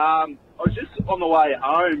 I was just on the way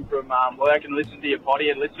home from work and listened to your potty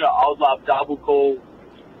and listened to Old Love Double Call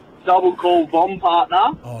Bomb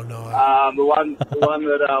Partner. Oh, no. The one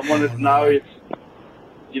that wanted to know if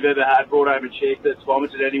you've ever brought home a chick that's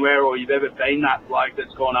vomited anywhere, or you've ever been that bloke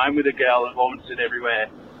that's gone home with a girl and vomited everywhere.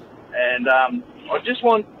 And I just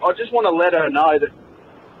want to let her know that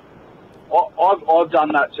I've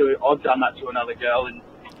done that to another girl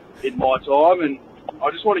in my time, and I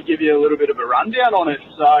just want to give you a little bit of a rundown on it.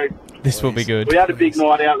 So this will be good. We had a big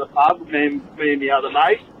night out at the pub, me and the other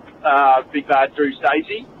mate, big bad Drew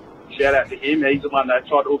Stacey. Shout out to him. He's the one that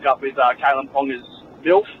tried to hook up with Kalen Ponga's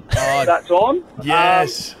MILF that time.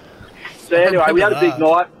 Yes. So anyway, we had a big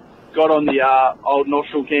night. Got on the old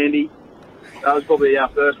nostril candy. That was probably our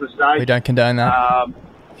first mistake. We don't condone that.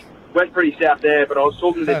 Went pretty south there, but I was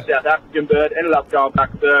talking to this South African bird. Ended up going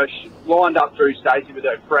back there. Lined up Drew Stacey with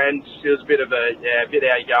her friends. She was a bit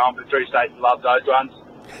how you going, but Drew Stacey loves those ones.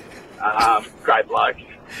 Great bloke.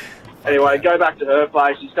 Anyway, go back to her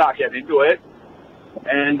place and start getting into it.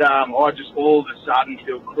 And I just all of a sudden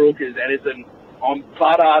feel crook as anything. I'm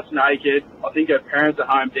butt-ass naked. I think her parents are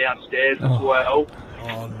home downstairs as well.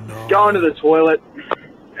 Oh, no. Going to the toilet.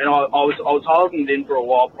 And I was holding it in for a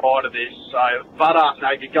while prior to this, so butt-ass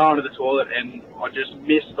naked, going to the toilet, and I just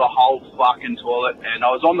missed the whole fucking toilet, and I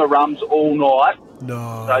was on the rums all night.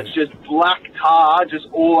 No. So it's just black tar just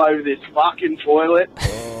all over this fucking toilet,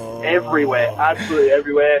 everywhere, absolutely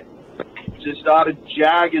everywhere. Just started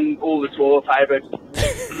jagging all the toilet paper,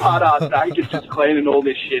 butt-ass naked, just cleaning all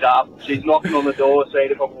this shit up. She's knocking on the door, seeing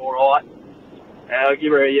if I'm alright. And I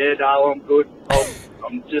give her a, "Yeah, darling, I'm good.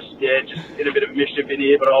 I'm just in a bit of mischief in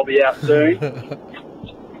here, but I'll be out soon."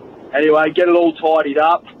 Anyway, get it all tidied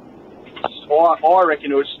up. I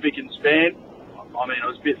reckon it was spick and span. I mean, it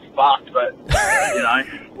was a bit fucked, but,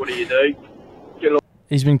 what do you do?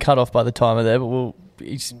 He's been cut off by the timer there, but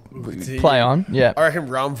he's play on. Yeah. I reckon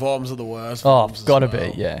rum voms are the worst. Oh, voms as gotta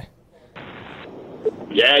well. be. Yeah.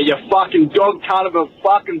 Yeah, you fucking dog cunt of a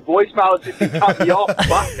fucking voicemail as if you cut me off.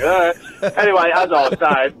 Fuck her. Anyway, as I was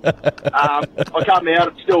saying, I cut me out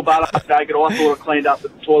of still butt naked. I thought I cleaned up the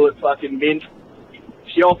toilet fucking mint.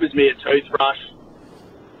 She offers me a toothbrush,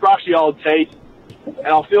 brush the old teeth, and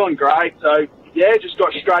I'm feeling great. So, yeah, just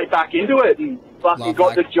got straight back into it and fucking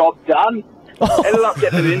got the job done. Ended up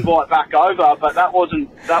getting an invite back over, but that wasn't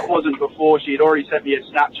before. She had already sent me a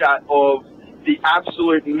Snapchat of the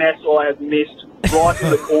absolute mess I had missed right in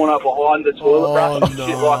the corner behind the toilet brush and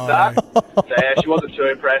shit like that. So, yeah, she wasn't too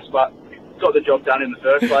impressed, but got the job done in the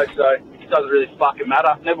first place, so it doesn't really fucking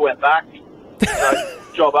matter. Never went back. So,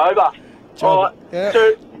 job over. All right, Yeah.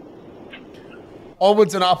 2.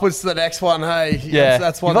 Onwards and upwards to the next one, hey. Yeah,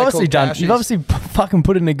 That's one you've obviously done. You've obviously fucking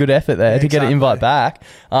put in a good effort there to get an invite back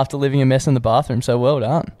after leaving a mess in the bathroom. So well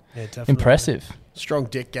done. Yeah, definitely. Impressive. Strong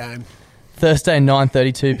dick game. Thursday,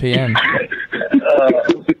 9:32 p.m.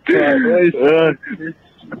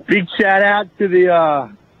 Big shout out to the.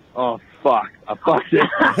 Oh fuck! I fucked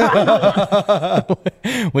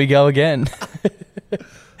it. We go again.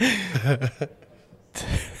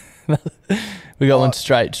 We got one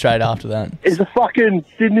straight after that. It's a fucking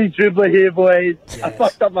Sydney dribbler here, boys. Yes. I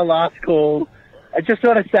fucked up my last call. I just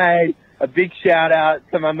want to say a big shout out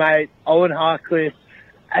to my mate Owen Harcliffe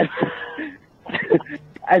as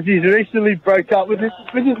he's recently broke up with his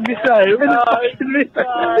misso.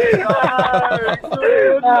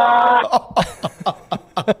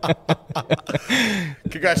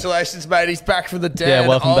 Congratulations, mate. He's back from the dead. Yeah,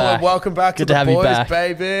 welcome back. Welcome back Good to to have the you boys, back.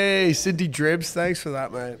 baby. Cindy Dribs, thanks for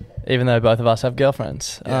that, mate. Even though both of us have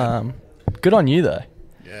girlfriends. Yeah. Good on you, though.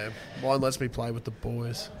 Yeah, mine lets me play with the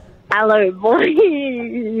boys. Hello,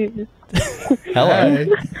 boys. Hello.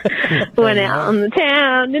 Went out on the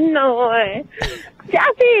town tonight.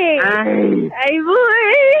 Shopping. Hey,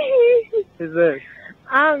 boy. Who's this?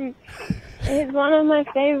 It's one of my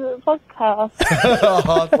favorite podcasts.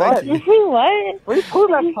 Oh, thank you. What? What are you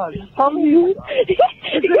talking about? Tell me.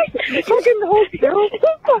 Fucking whole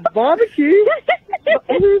barbecue.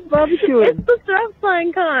 Who's barbecuing? It's the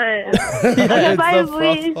Strathline kind. Yeah, Bye, it's the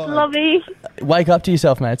boys. froth Love you. Wake up to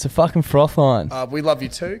yourself, mate. It's a fucking froth line. We love you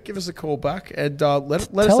too. Give us a call back and let us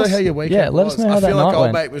Tell know us- how your weekend yeah, let us was. know how I that feel like night old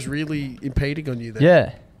went. mate was really impeding on you there.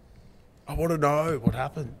 Yeah. I want to know what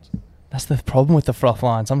happened. That's the problem with the froth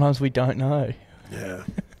line. Sometimes we don't know. Yeah.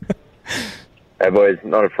 Hey boys,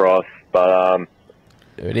 not a froth, but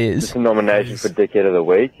it is. just a nomination for Dickhead of the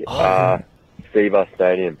Week. Seabus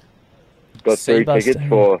Stadium. Got 3 Seabus tickets Stadium.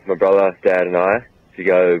 for my brother, Dad, and I to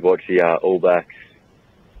go watch the All Blacks,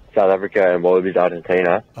 South Africa, and Wallabies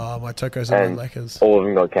Argentina. Oh, my tacos and And my leckers. all of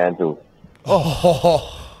them got cancelled.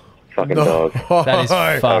 Oh, Fucking no. dog. That is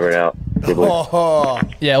fucked. Covering out. Sibley. Oh.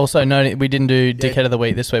 Yeah, also, no, we didn't do Dickhead of the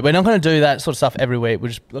Week this week. We're not going to do that sort of stuff every week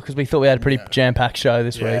because we thought we had a pretty jam-packed show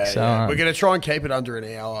this week. So We're going to try and keep it under an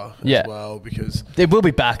hour Yeah. as well because it will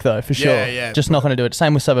be back, though, for sure. yeah. Just not going to do it.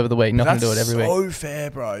 Same with Suburb of the Week. Not going to do it that's every week. so fair,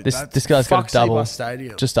 bro. This guy's got a double Seabus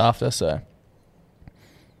Stadium. just after, so.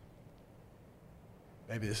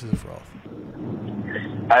 Maybe this is a froth.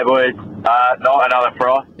 Hey boys, not another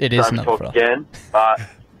froth. It is Don't another talk froth. again, but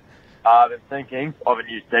I've been thinking of a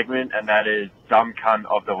new segment, and that is Dumb Cunt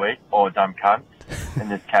of the Week, or Dumb Cunt, in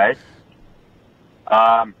this case.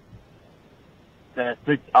 The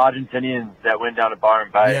 6 Argentinians that went down to Byron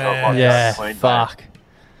Bay. Yeah, fuck.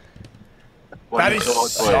 That is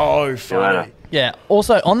so funny. Yeah.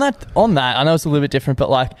 Also, on that, I know it's a little bit different, but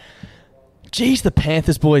like, geez, the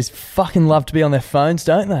Panthers boys fucking love to be on their phones,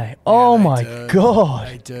 don't they? Oh my god.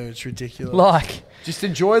 They do. It's ridiculous. Like, just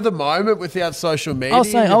enjoy the moment without social media. I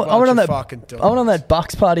was saying, you I went on bunch that. of fucking I went on that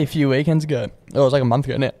Bucks party a few weekends ago. Oh, it was like a month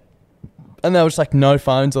ago now, and there was like no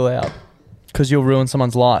phones allowed because you'll ruin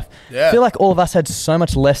someone's life. Yeah. I feel like all of us had so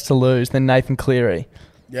much less to lose than Nathan Cleary.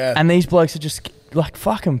 Yeah. And these blokes are just like,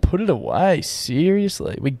 fucking put it away.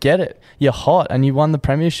 Seriously, we get it. You're hot and you won the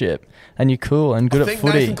premiership and you're cool and good I at think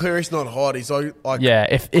footy. Nathan Cleary's not hot. He's like Yeah,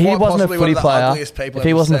 if he quite wasn't a possibly one footy of the player, ugliest people if he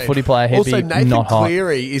I've wasn't a seen. footy player, he'd also, be Nathan not hot.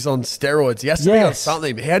 Cleary is on steroids. He has to be on Yes.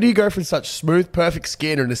 something. How do you go from such smooth, perfect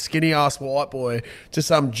skin and a skinny ass white boy to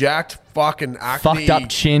some jacked fucking acne? Fucked up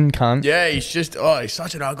chin, cunt. Yeah, he's just he's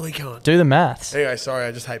such an ugly cunt. Do the maths. Anyway, sorry,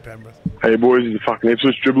 I just hate Penrith. Hey boys, it's the fucking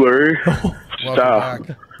Ipswich dribbler. Welcome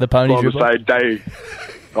back. The pony Well, dribbler. to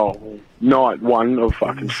say night 1 of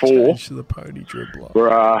fucking 4. To the pony dribbler.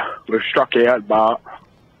 We're struck out, but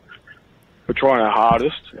we're trying our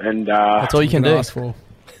hardest, and That's all you can do. Ask for.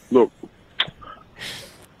 Look,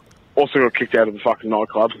 also got kicked out of the fucking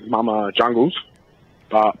nightclub, Mama Jungles,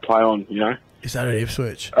 but play on, you know. Is that an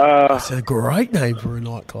Ipswich? That's a great name for a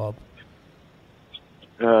nightclub.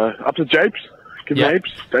 Up to Japes. Give Yep. me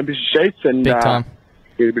heaps. Don't be sheets and Big time.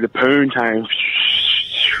 get a bit of poontang.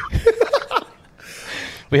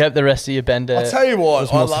 We hope the rest of your bender. I'll tell you what,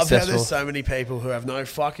 was I more love how successful. there's so many people who have no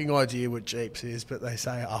fucking idea what Jeeps is, but they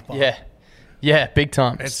say upper. Yeah, big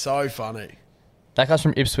time. It's so funny. That guy's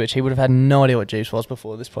from Ipswich. He would have had no idea what Jeeps was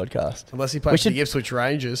before this podcast. Unless he plays for the Ipswich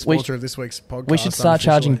Rangers, sponsor of this week's podcast. We should start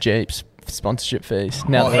charging Jeeps sponsorship fees.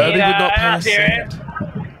 Now Well, that Herbie would not pay out us there,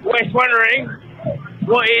 West wondering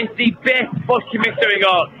what is the best vodka mixer we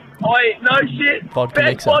got. Oi, no shit. Vodka best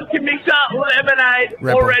mixer. vodka mixer, lemonade,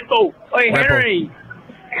 Red or Bull. Red Bull. Oi, Red Bull. Henry.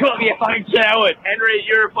 Come on, you fucking coward. Henry,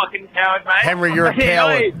 you're a fucking coward, mate. Henry, you're a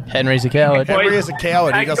coward. Henry's a coward. Henry is a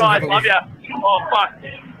coward. He Hey, doesn't guys, have love it. ya. Oh, fuck.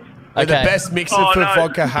 And the Okay. best mixer Oh, for no.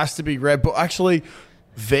 vodka has to be Red Bull. Actually,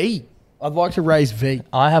 V. I'd like to raise V.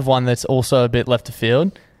 I have one that's also a bit left of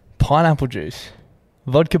field. Pineapple juice.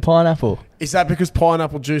 Vodka pineapple. Is that because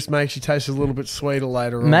pineapple juice makes you taste a little bit sweeter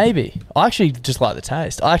later on? Maybe. I actually just like the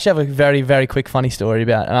taste. I actually have a very, very quick funny story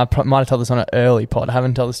about it, and I might have told this on an early pod. I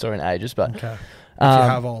haven't told the story in ages, but... Okay. If you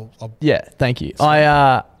have, I'll yeah, thank you.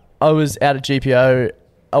 I was out at GPO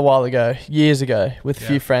a while ago, years ago, with a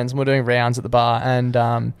few friends, and we're doing rounds at the bar,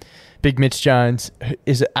 and Big Mitch Jones who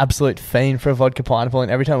is an absolute fiend for a vodka pineapple,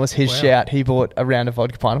 and every time it was his Wow. shout, he bought a round of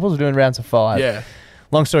vodka pineapples. We're doing rounds of 5. Yeah.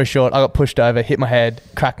 Long story short, I got pushed over, hit my head,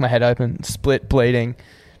 cracked my head open, split, bleeding.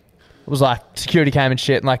 It was like security came and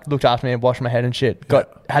shit, and like looked after me and washed my head and shit.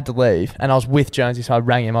 Had to leave, and I was with Jonesy, so I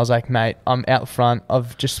rang him. I was like, "Mate, I'm out the front.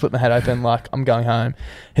 I've just split my head open. Like, I'm going home."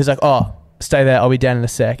 He's like, "Oh, stay there. I'll be down in a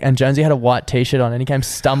sec." And Jonesy had a white t-shirt on, and he came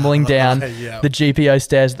stumbling down Yeah. the GPO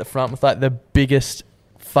stairs at the front with like the biggest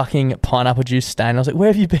fucking pineapple juice stain. I was like, "Where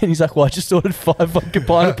have you been?" He's like, "Well, I just ordered 5 vodka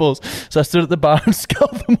pineapples." So I stood at the bar and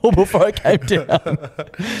sculled them all before I came down.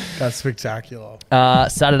 That's spectacular.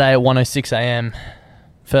 Saturday at 1:06 a.m.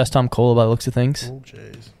 First time caller by the looks of things. Oh,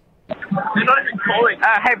 jeez. They're not even calling.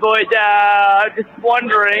 Hey, boys, just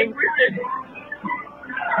wondering,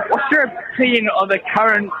 what's your opinion on the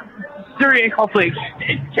current Syrian conflict?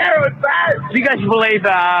 It's terrible, bad. Do you guys believe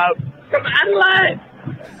from Adelaide?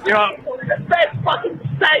 You know, the best fucking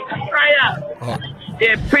state, Australia.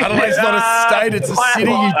 Yeah, pretty Adelaide's not a state, it's a city,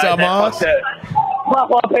 you dumbass. Plus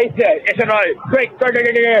one piece there. Yes or no? Quick, go.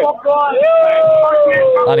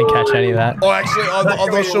 I didn't catch any of that. Oh, actually, I'm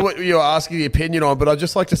not sure what you were asking the opinion on, but I'd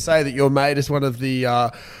just like to say that your mate is one of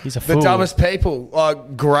the He's a the fool. dumbest people.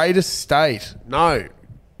 Greatest state. No.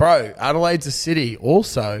 Bro, Adelaide's a city.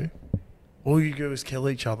 Also, all you do is kill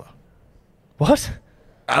each other. What?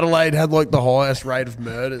 Adelaide had like the highest rate of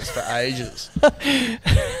murders for ages.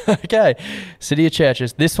 Okay. City of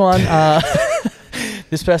Churches. This one,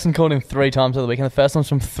 this person called him 3 times of the week, and the first one's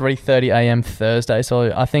from 3:30 a.m. Thursday.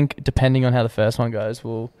 So I think depending on how the first one goes,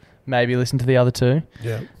 we'll maybe listen to the other 2.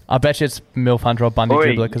 Yeah. I bet you it's Milf Hunter or Bundy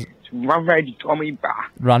Dribbler because Run Rage Tommy, bah.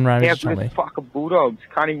 Run Rage How Tommy. good as fuck are Bulldogs?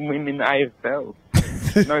 Can't even win in the AFL.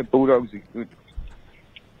 No, Bulldogs are good.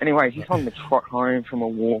 Anyway, just on the trot home from a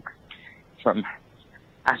walk from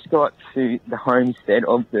Ascot to the homestead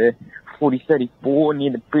of the 4034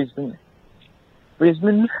 near the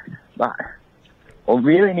Brisbane. But I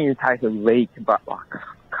really need to take a leak, but like,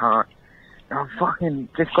 I can't. I fucking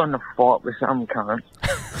just got in a fight with some cunt.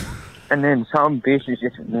 And then some bitch has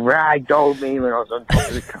just ragdolled me when I was on top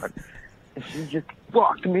of the cunt. And she just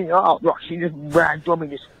fucked me up. Like, she just ragdolled me,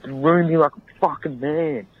 just threw me like a fucking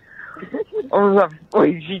man. I was like,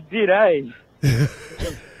 wait, she did, eh?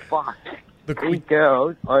 Fuck. These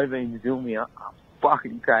girls over in Zilmia are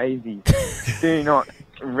fucking crazy. Do not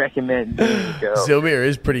recommend these girls. Zilmia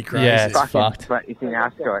is pretty crazy. Yeah, it's Fucking- fucked. But it's in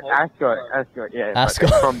Ascot, yeah. Ascot. But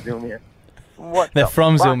they're from Zilmia. What They're the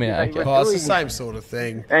from fuck Zilmia, are they okay. Oh, it's the doing? same sort of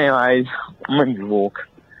thing. Anyways, I'm going to walk.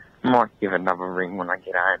 Might give another ring when I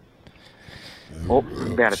get home. Oh,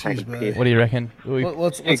 I'm about to take a piss. What do you reckon?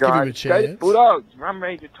 Let's Hey give him a guys, go to chance. Bulldogs. Run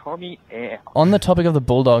Rage Tommy out. On the topic of the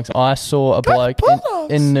Bulldogs, I saw a bloke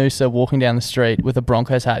in Noosa walking down the street with a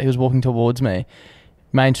Broncos hat. He was walking towards me,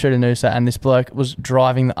 Main Street of Noosa, and this bloke was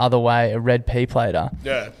driving the other way, a red P-plater.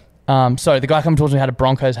 Yeah. So the guy coming towards me had a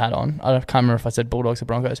Broncos hat on. I can't remember if I said Bulldogs or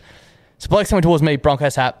Broncos. So bloke's coming towards me,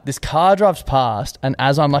 Broncos hat. This car drives past, and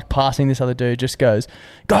as I'm like passing this other dude, just goes,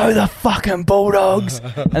 "Go the fucking Bulldogs!"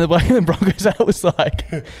 And the bloke in the Broncos hat was like,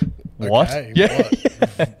 "What?" Okay, yeah,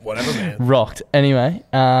 Whatever, man. rocked. Anyway,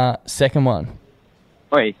 second one.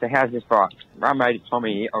 Wait, so how's this right? Run Rage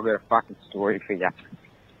Tommy here. I've got a fucking story for you.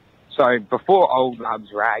 So before old Lubs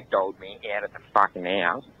ragdolled me out of the fucking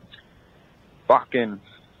house,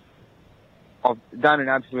 I've done an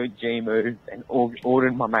absolute G move and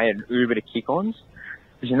ordered my mate an Uber to Kick-Ons.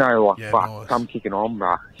 You know, like, Yeah, fuck, nice. I'm kicking on,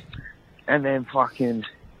 bruh. And then fucking,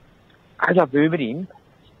 as I've Ubered in,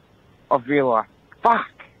 I've realised, fuck,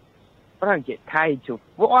 I don't get paid till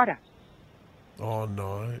Friday. Oh,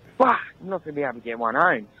 no. Fuck, I'm not going to be able to get one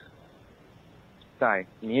home. So,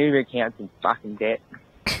 my Uber account's in fucking debt.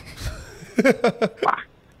 Fuck.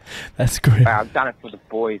 That's great. Well, I've done it for the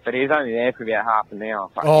boys, but he was only there for about half an hour.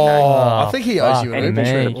 Fucking Oh, I think he owes you an and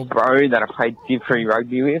Uber. me, bro, that I played Div 3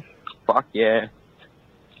 rugby with. Fuck yeah.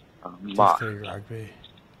 But, Div 3 rugby.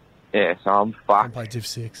 yeah, so I'm I fucked. play Div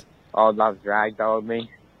 6. I would love drag dog me.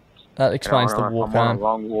 That explains And the I'm walk on a home.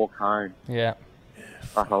 long walk home. Yeah.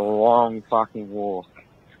 Like a long fucking walk.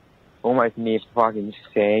 Almost near fucking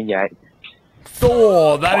Sandgate.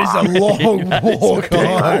 Oh, that is a long walk.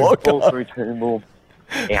 All through Toombul.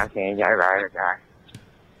 Down Sandgate Road, okay.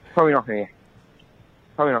 Probably not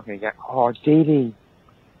gonna get. Oh, DD.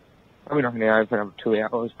 Probably not gonna open up 2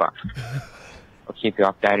 hours, but I'll keep you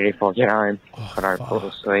updated if I get home. I don't fall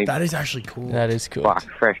asleep. That is actually cool. That is cool. Fuck,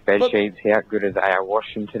 fresh bed sheets. How good are they? I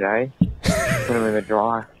washed them today. Put them in the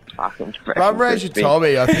dryer. Fucking fresh. Run and Ranger crispy.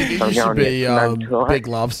 Tommy, I think So I'm you should going to be get some tonight. Big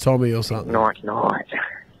Loves Tommy or something. Night.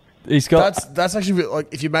 He's got. That's actually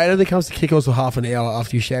like if your mate only comes to kick us for half an hour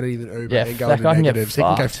after you shout at him in Uber Yeah, and go that into guy can get negatives, he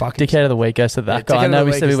can go fucked. fuck Dickhead of the week goes to that Yeah, guy. I dickhead of know the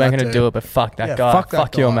we week said we is weren't that going to dude. do it, but fuck that Yeah, guy. fuck that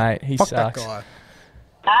Fuck your guy. mate. He Fuck sucks. that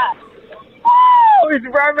guy. Oh, it's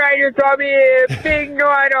Run Ranger Tommy here. Big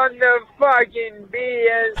night on the fucking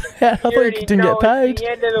beers. I thought you didn't get paid. It's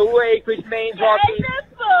the end of the week, which means I can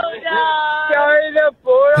go the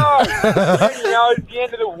Bulldogs. You know, it's the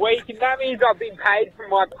end of the week, and that means I've been paid for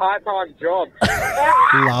my part-time job.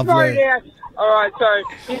 Lovely. Alright, so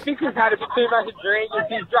his missus had a bit too much to drink and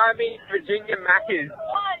she's driving me to Virginia Macca's.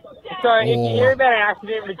 So if you hear about an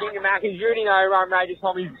accident in Virginia Macca's, you already know Run Ranger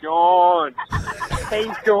Tommy's gone.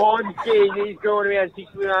 He's gone, kid. He's gone about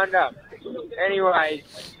 6 foot under. Anyways.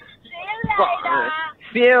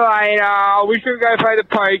 See you later. I wish we could go play the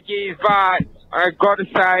pokies, but I've got to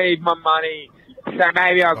save my money. So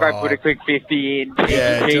maybe I'll go put a quick 50 in.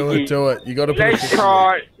 Yeah, do it. You got to put Let's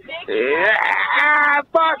try it. Yeah,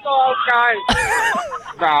 fuck off, guys.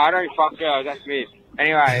 No, I don't fuck girls. That's me.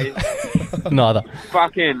 Anyway, Neither.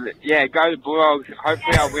 fucking, yeah, go to the Bulldogs.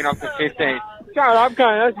 Hopefully I'll win up to 15. Shut up,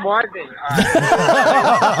 guys. That's my thing.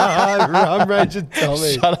 Run Ranger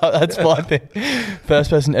Tommy. Shut up. That's my thing. First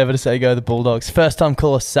person ever to say go the Bulldogs. First time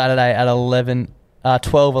caller Saturday at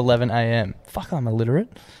 12:11 a.m. Fuck, I'm illiterate.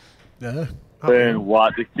 Yeah. And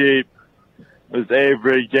what to keep, as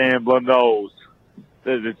every gambler knows,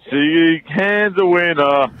 that the two hands a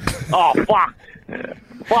winner. Oh, fuck.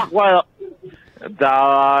 Fuck, well,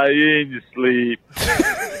 die in your sleep.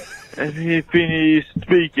 And he finished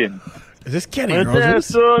speaking. Is this Kenny And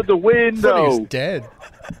Rogers? outside the I thought he window, was dead.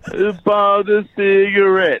 about a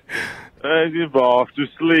cigarette, and he's off to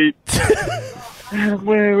sleep. And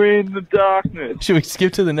we're in the darkness. Should we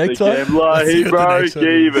skip to the next The one? gambler, he broke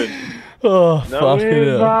even. Oh, No fuck it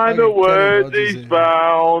up. find the words he's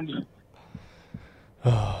found.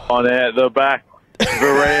 On out the back,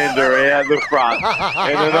 veranda out the front,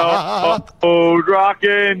 and an old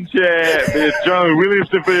rocking chair. There's John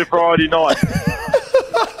Williamson for your Friday night.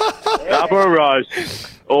 Double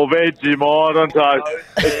roast or Vegemite on toast.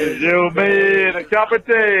 It's you, me, and a cup of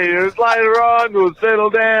tea. It's later on, we'll settle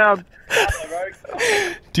down.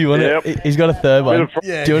 Do you want to? Yep. He's got a third one.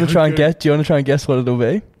 Yeah, Do you want to try and good. guess? Do you want to try and guess what it'll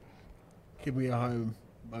be? Give me a home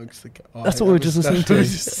amongst the. Oh, That's hang what we on, were just listening to.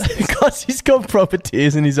 that's- Because he's got proper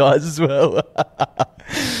tears in his eyes as well.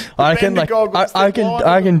 I reckon, like, goggles, I they're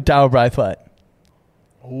reckon Dale Braithwaite.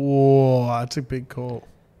 Oh, that's a big call.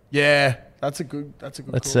 Yeah, that's a good. Let's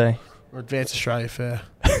call. see. Or Advanced Australia Fair.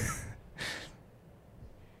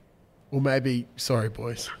 Or maybe, sorry,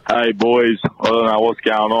 boys. Hey, boys, I don't know what's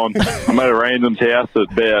going on. I'm at a random's house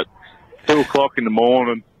at about 2 o'clock in the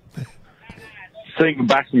morning, thinking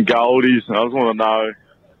back some goldies, and I just want to know,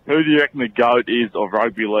 who do you reckon the GOAT is of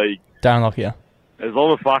rugby league? Darren Lockyer. There's a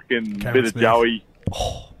lot of fucking Cameron bit of Smith. Joey,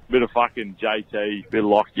 bit of fucking JT, bit of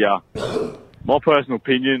Lockyer. My personal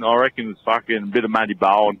opinion, I reckon it's fucking a bit of Matty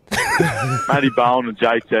Bowen. Matty Bowen and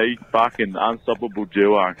JT, fucking unstoppable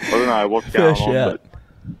duo. I don't know what's Fair going on, shout. but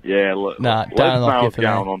yeah, look, Nah, let's Darren know Lockyer what's for me.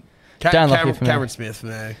 going on. Darren Lockyer for me. Cameron Smith for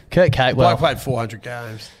me. Kurt Bloke Catewell. played 400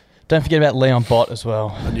 games. Don't forget about Leon Bott as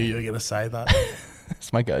well. I knew you were going to say that.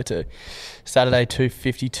 That's my go-to. Saturday,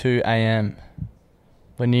 2:52 a.m.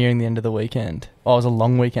 We're nearing the end of the weekend. Oh, it was a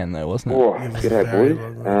long weekend though, wasn't it? Oh, g'day,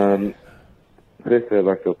 boys. Firstly, I'd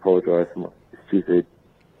like to apologise for my stupid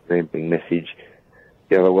rambling message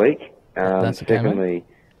the other week. That's okay, Secondly,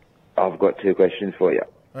 I've got 2 questions for you.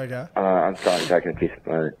 Okay. I'm starting taking a piss at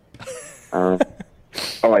the moment.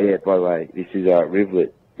 Oh, yeah, by the way, this is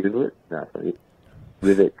Rivet. Rivet? No, sorry.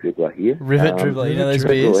 Rivet Dribbler here. Rivet Dribbler, you know those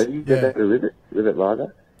beers? Rivet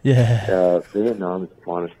Lager. Yeah. Vietnam's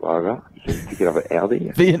finest lager. You can pick it up at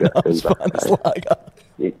Aldi. Vietnam's finest lager.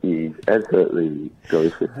 It is absolutely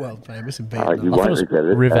delicious. World famous in You Vietnam. won't regret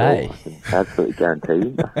it. Rivet. Absolutely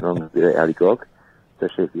guaranteed. Nothing wrong with a bit of Aldi grog,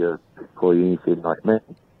 especially if you're a poor uni student like me.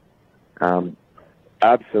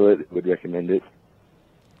 Absolutely would recommend it.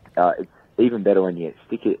 It's even better when you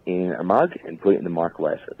stick it in a mug and put it in the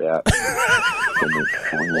microwave for about 10 minutes.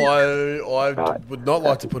 I would not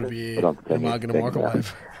like to put a beer in a mug in a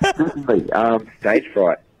microwave. Stage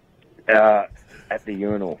fright at the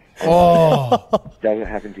urinal. Oh. Does it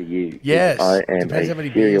happen to you? Yes. I am Depends how a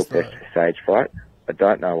many serial beers, test for stage fright. I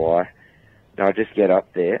don't know why. I just get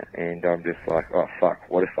up there and I'm just like, oh fuck,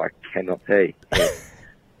 what if I cannot pee?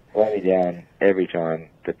 Slow me down every time.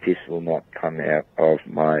 The piss will not come out of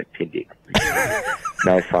my appendix.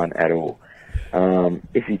 No fun at all.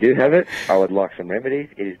 If you do have it, I would like some remedies.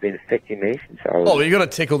 It has been affecting me since I was... Oh, you got to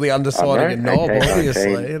tickle the underside of your knob, 18,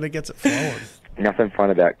 obviously, 19. and it gets it flowing. Nothing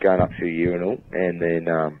fun about going up to a urinal and then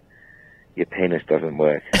your penis doesn't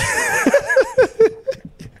work.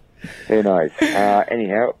 Who knows?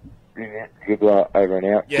 Anyhow, good luck, over and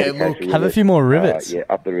out. Yeah, look, have a few more rivets. Yeah,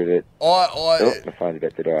 up the rivet. I my phone's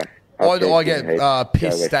about to die. I get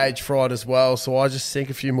piss stage fright as well, so I just sink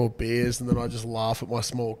a few more beers and then I just laugh at my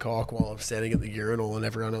small cock while I'm standing at the urinal and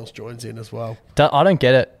everyone else joins in as well. I don't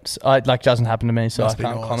get it. It doesn't happen to me, so Must I be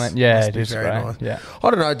can't nice. comment. Yeah, Must it be is very great. nice. Yeah. I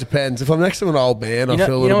don't know, it depends. If I'm next to an old man, I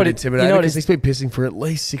feel a little bit intimidated because he's been pissing for at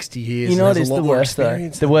least 60 years. You know and what has is a lot the more worst though?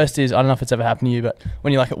 experience The than worst is, I don't know if it's ever happened to you, but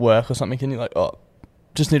when you're like at work or something and you're like, oh,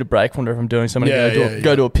 just need a break, wonder if I'm doing something,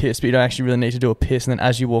 go to a piss, but you don't actually really need to do a piss, and then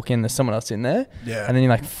as you walk in, there's someone else in there, and then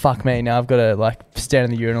you're like, fuck me, now I've got to like stand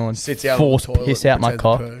in the urinal and force piss out my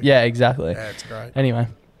cock. Yeah, exactly. Yeah, it's great. Anyway.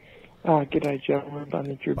 G'day, gentlemen.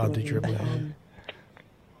 Bundy Dribbler. Bundy Dribbler,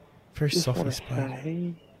 very just softly wanna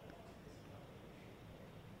spoken.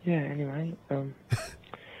 say, anyway,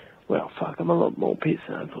 well, fuck, I'm a lot more pissed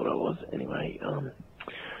than I thought I was. Anyway,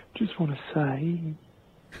 just want to say,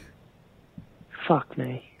 fuck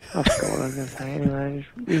me. I forgot what I was going to say. Anyway, I was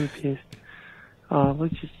really pissed.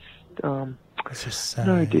 Let's just say,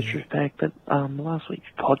 no disrespect, but last week's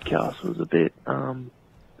podcast was a bit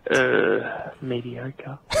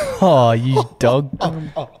mediocre. Oh, you dog.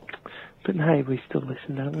 But hey, we still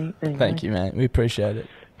listen, don't we? Anyway, Thank you, man. We appreciate it.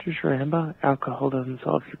 just remember, alcohol doesn't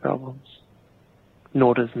solve your problems.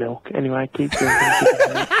 Nor does milk. Anyway, keep drinking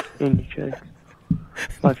in your cheeks.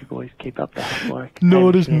 Love you boys. Keep up the hard work.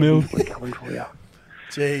 Nor does milk. We're coming for you.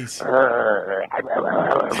 Jeez.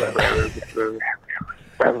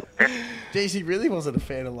 Jeez, he really wasn't a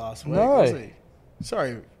fan of last week, No. was he?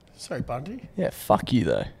 Sorry, Bundy. Yeah, fuck you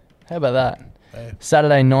though. How about that? Hey.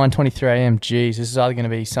 Saturday, 9:23 a.m. Jeez, this is either going to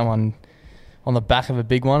be someone on the back of a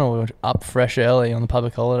big one or up fresh early on the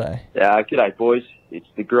public holiday. G'day, boys. It's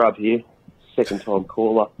the Grub here. Second-time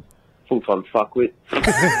caller. Full-time fuckwit.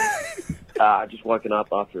 Just woken up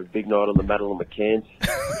after a big night on the Madeline McCanns.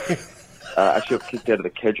 Actually got kicked out of the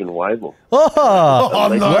Kedron Wavell. Oh,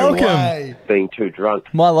 no welcome. Way. Being too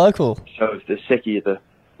drunk. My local. So if the Secchi of the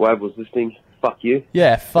Wavell's listening, fuck you.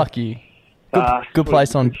 Yeah, fuck you. Good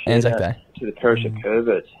place on Anzac Day. To the parish of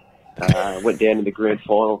Curvert. Went down in the grand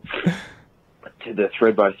final to the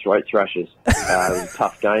Thredbo Throat Thrashers. It was a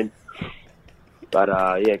tough game. But,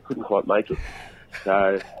 couldn't quite make it.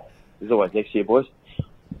 So, there's always next year, boys.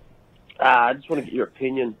 I just want to get your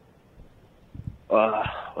opinion on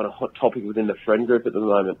a hot topic within the friend group at the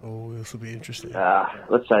moment. Oh, this will be interesting.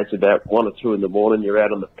 Let's say it's about 1 or 2 in the morning, you're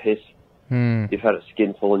out on the piss, you've had a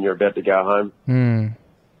skinful and you're about to go home.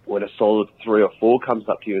 When a solid 3 or 4 comes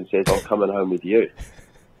up to you and says, I'm coming home with you,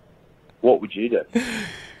 what would you do?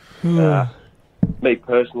 Me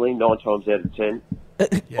personally, 9 times out of 10,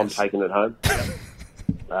 I'm taking it home.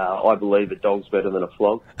 I believe a dog's better than a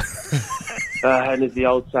flog. And as the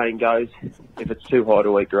old saying goes, if it's too high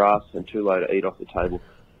to eat grass and too low to eat off the table,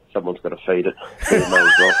 someone's got to feed it. So you may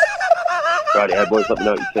as well. Righty-ho, boys, let me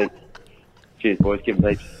know what you think. Cheers, boys. Give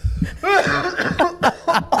them heaps.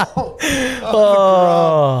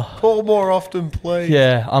 Call more often, please.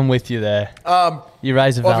 Yeah, I'm with you there. You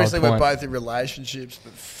raise a valid Obviously, point. we're both in relationships,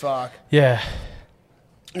 but fuck. Yeah.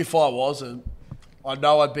 If I wasn't, I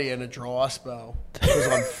know I'd be in a dry spell because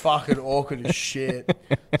I'm fucking awkward as shit.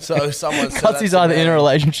 So someone said Cutsy's either in a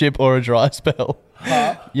relationship or a dry spell.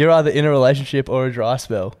 Huh? You're either in a relationship or a dry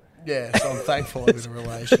spell. Yeah, so I'm thankful I'm in a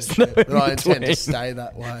relationship, and I intend to stay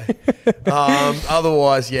that way.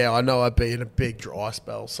 Otherwise, yeah, I know I'd be in a big dry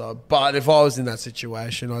spell. So, but if I was in that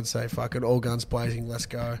situation, I'd say fucking all guns blazing, let's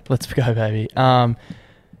go. Let's go, baby.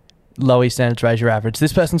 Low East Standards, raise your average.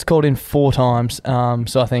 This person's called in 4 times,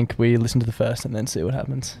 so I think we listen to the first and then see what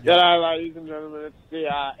happens. G'day, ladies and gentlemen.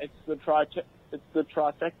 It's the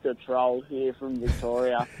trifecta troll here from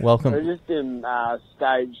Victoria. Welcome. We're just in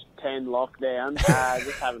stage 10 lockdown,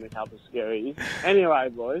 just having a couple of scaries. Anyway,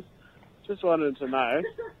 boys, just wanted to know,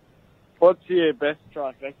 what's your best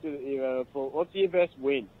trifecta that you've ever pulled? What's your best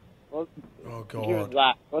win? Oh, God. Give us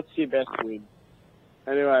that. What's your best win?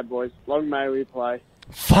 Anyway, boys, long may we play.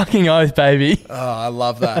 Fucking oath, baby. Oh, I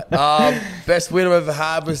love that. Best win I've ever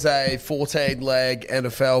had was a 14-leg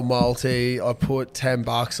NFL multi. I put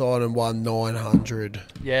 $10 on and won 900.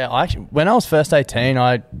 Yeah, when I was first 18,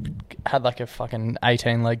 I had like a fucking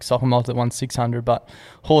 18-leg soccer multi that won 600, but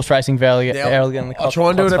horse racing very early in the I try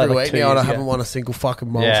and do it every week now, and I haven't won a single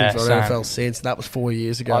fucking multi for NFL since. That was 4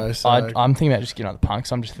 years ago. I'm thinking about just getting on the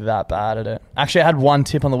punks. I'm just that bad at it. Actually, I had one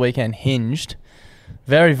tip on the weekend, Hinged.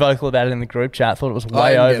 Very vocal about it in the group chat. Thought it was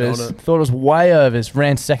way overs.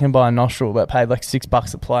 Ran second by a nostril, but paid like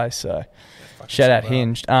 $6 a play. So, shout out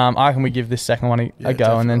Hinged. I reckon we give this second one a go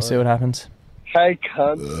definitely. And then see what happens. Hey,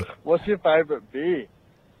 cunt. What's your favourite beer?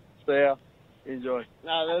 There. Enjoy.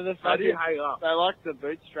 No, they're the fucking hang up. They like the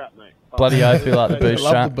bootstrap, mate. Bloody oath, we like the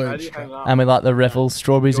bootstrap. And we like the Revels,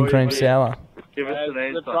 strawberries and cream sour. Give us an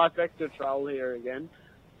answer. The trifecta troll here again.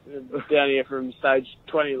 Down here from stage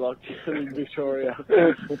 20 lockdown in Victoria.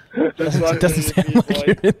 Doesn't sound like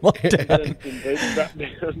you're in lockdown.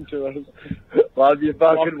 To us. Love your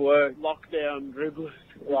fucking work. Lockdown dribblers.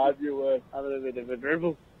 Love your work. Having a bit of a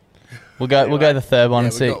dribble. We'll go the third one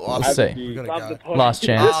and see. We'll see. Last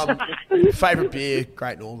chance. Favourite beer,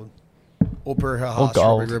 Great Northern. Or Brew Her Or Heart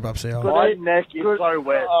Gold. Strawberry Rib Up Sour. My neck is so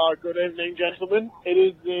wet. Good evening, gentlemen. It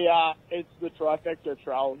is it's the trifecta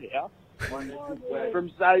troll here.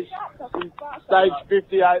 From stage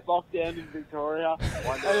 58 lockdown in Victoria.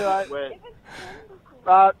 Anyway,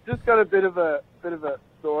 just got a bit of a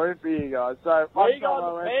story for you guys. So one time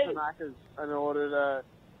I went to Macca's and ordered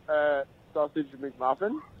a sausage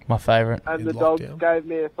McMuffin. My favourite. And the dogs gave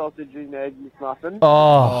me a sausage and egg McMuffin.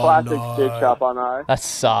 Oh, classic no. stitch up, I know. That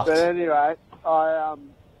sucks. But anyway, I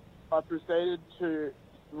proceeded to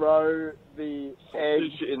throw the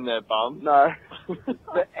egg in their bum. No,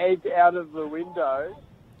 the egg out of the window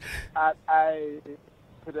at a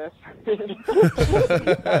pedestrian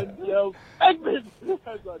and yelled "Eggman"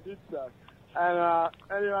 as I did so. And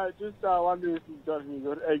anyway, just wonder if you've got any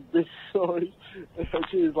good egg dish stories.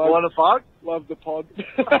 Cheers, Wanna fuck? Love the pod.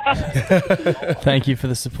 Thank you for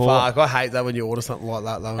the support. Fuck, I hate that when you order something like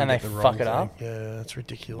that though And they get the fuck wrong it up? thing. Yeah, that's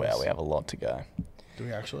ridiculous. Wow, we have a lot to go. Do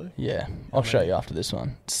we actually? Yeah, I'll show you after this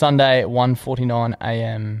one. Sunday, 1:49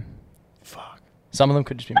 a.m. Fuck. Some of them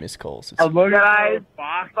could just be missed calls. I'm looking for a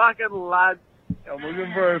fuck. Fucking lad. I'm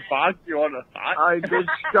looking for a fuck. You want a fuck? Oh, bitch,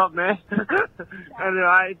 got me.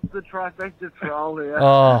 Anyway, it's the trifecta troll here.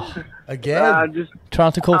 Oh. Again? Just Try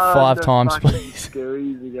not to call 5 times, please.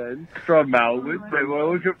 Scaries again. From Melbourne.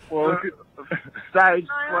 We're looking stage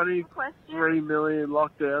 23 million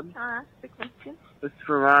lockdown. Can I ask the question? It's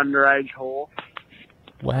from underage whore.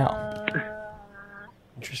 Wow.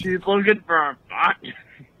 She's looking for a fuck.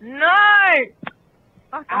 No!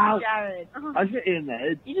 Fucking Jared. I get in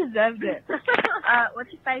there. You deserved it.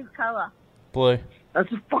 What's your favourite colour? Blue.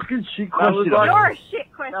 That's a fucking shit question. You're a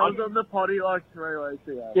shit question. I was on the potty like 3 weeks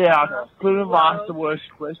ago. Yeah, I couldn't have asked the worst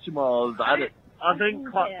question while I was at it. I think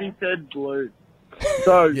Clutzy said blue.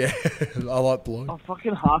 So yeah, I like blue. I'm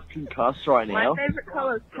fucking half concussed right now. My favourite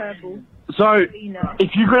colour is purple. So,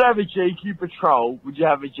 if you could have a GQ Patrol, would you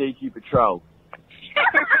have a GQ Patrol?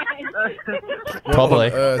 Probably.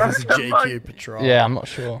 What on earth is a GQ Patrol? Yeah, I'm not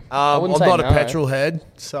sure. I'm wouldn't say not a no. petrol head,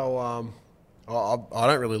 so I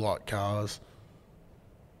don't really like cars.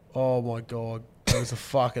 Oh my god, there's a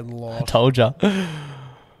fucking lot. I told ya. Yeah,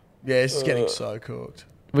 this is getting so cooked.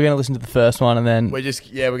 We're going to listen to the first one and then... We're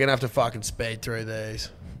going to have to fucking speed through these.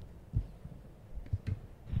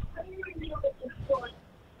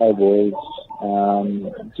 Hey boys,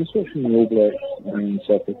 just watching the All Blacks in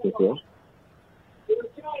South Africa,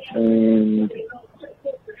 and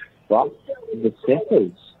fuck the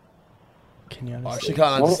Sappers. Can you I actually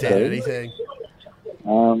can't understand anything.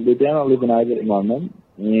 They're down 11-8 at the moment,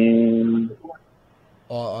 and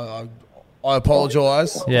I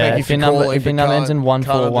apologise. Yeah, Thank if you your for number, calling, if your but number ends in can't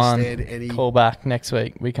 141, understand any- call back next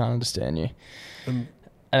week. We can't understand you.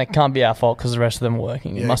 And it can't be our fault because the rest of them are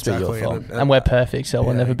working. It Yeah, must exactly. be your fault. And and we're perfect, so it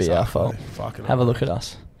will yeah, never be our exactly. fault. Fucking Have a look at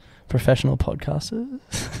us. Professional podcasters.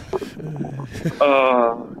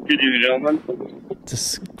 Good evening, gentlemen.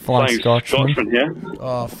 Just flying Scotsman here.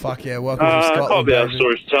 Oh, fuck yeah. Welcome to I've got a Scotland, bit of baby.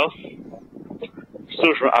 stories to tell.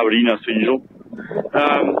 Stories from Aberdeen, as per usual.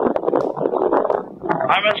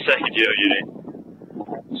 I'm in second year of uni.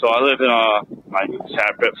 So I live in a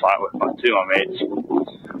separate flat with two of my mates.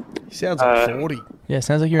 He sounds like 40. Yeah,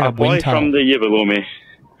 sounds like you're in a boy wind tunnel. from the year below me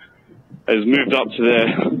has moved up to the...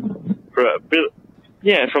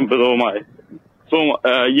 from below my...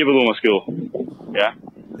 year below my school. Yeah.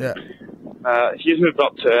 Yeah. He's moved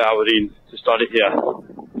up to Aberdeen to study here.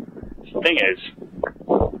 The thing is,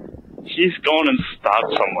 he's gone and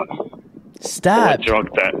stabbed someone. Stabbed?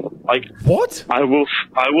 Drug debt. Like what? I will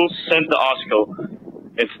send the article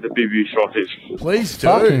into the BB Frothies. Please do.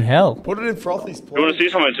 Fucking hell. Put it in Frothies, please. You want to see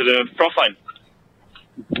something to the froth line?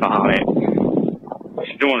 Ah, mate.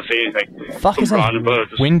 You don't want to see anything. Fuck, Some is random bird that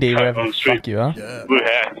just windy out wherever on the the street. fuck you are? Blue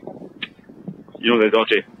hair. You know they're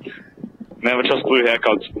dodgy. Never trust blue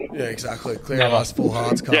haircuts. Yeah, exactly. Clear eyes, full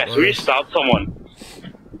hearts. Can't Yeah, so he stabbed someone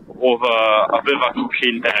over a bit of a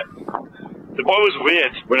cocaine debt. The boy was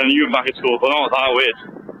weird when I knew him back at school, but not that weird.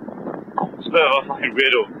 It's a bit of a fucking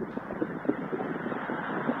weirdo.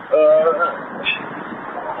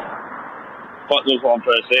 Fuck knows what I'm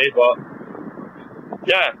trying to say, but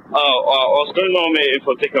yeah, I was going on mate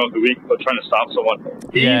for taking out the week for trying to stab someone.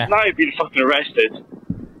 He's now been fucking arrested,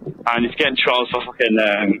 and he's getting trials for fucking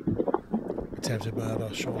attempted murder,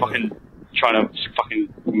 sure. Fucking trying to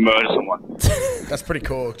fucking murder someone. That's pretty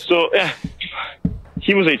cool. So yeah,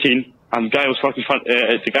 he was 18, and the guy was fucking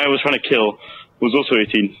the guy who was trying to kill was also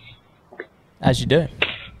 18. As you do.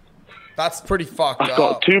 That's pretty fucked I've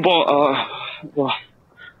up. got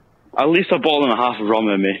at least a bottle and a half of rum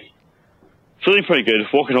in me. Feeling pretty good.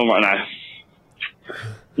 Walking home right now.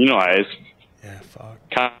 You know how it is. Yeah, fuck.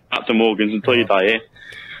 Captain Morgan's until you die,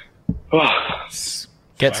 eh?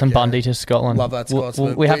 Get some Bundy to Scotland. Love that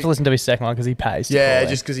Scotsman. We have to listen to his second one because he pays. to Yeah, call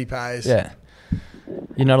just in. because he pays. Yeah.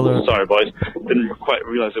 You're not a little... Sorry, boys. Didn't quite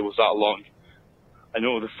realise it was that long. I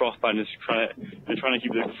know the froth line is trying to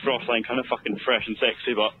keep the froth line kind of fucking fresh and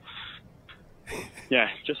sexy, but yeah,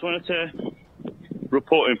 just wanted to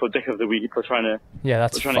report him for Dick of the Week for trying to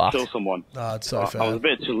kill someone. Ah, it's so I fair. was a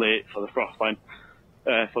bit too late for the froth line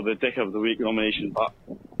for the Dick of the Week nomination, but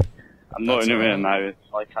I'm not in it now. It's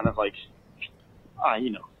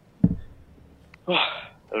you know.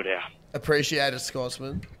 Oh dear. Appreciate it,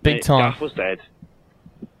 Scotsman. Big time. Gaff was dead.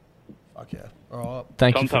 Fuck yeah. Alright.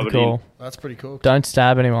 Thank you for the call. That's pretty cool. Don't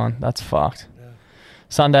stab anyone. That's fucked.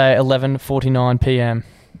 Sunday, 11:49 p.m.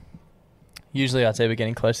 Usually I'd say we're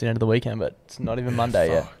getting close to the end of the weekend, but it's not even Monday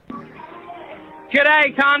yet.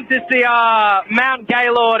 G'day, cunts. It's the Mount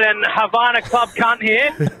Gaylord and Havana Club cunt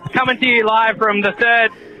here, coming to you live from the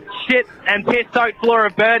third shit and piss-soaked floor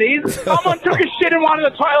of Birdie's. Someone took a shit in one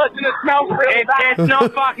of the toilets and it smells really bad. It's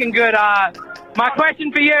not fucking good. My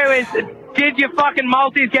question for you is, did your fucking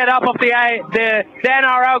multis get up off the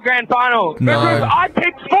NRL Grand Final? No. Because I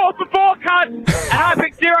picked 4 for 4, cunt, and I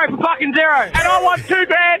picked 0 for fucking 0. And I won $2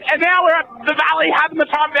 grand, and now we're at the Valley having the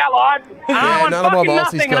time of our lives. And I won none of my fucking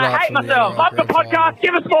multis nothing, got and I up hate from the myself. NRL Love the Grand podcast.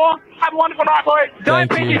 Give us 4. Have a wonderful night, boys. Don't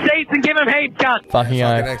Thank pick you. your seats and give them heaps, cunt. Fucking Fucking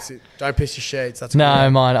oath. exit. Don't piss your sheets. That's No, great.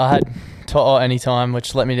 mine. I had Toto anytime,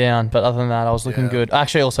 which let me down. But other than that, I was looking good. I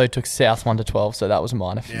actually also took South 1-12, so that was a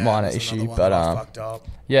minor that's issue. another one But that I fucked up.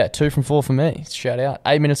 yeah, 2 from 4 for me. Shout out.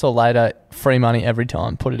 8 minutes or later, free money every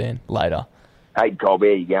time. Put it in later. Hey, Cobb, how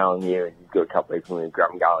you going here? And you've got a couple of people in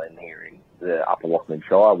Grumgully in here in the Upper Lachlan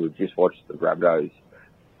Shire. We've just watched the Rabbitohs.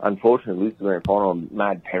 Unfortunately, lose the grand final. I'm a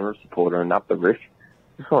mad Penrith supporter and up the riff.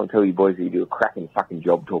 Just want to tell you boys that you do a cracking fucking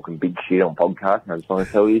job talking big shit on podcasts. And I just want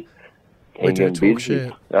to tell you, We do talk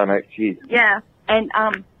shit. I know, cheers. Yeah, and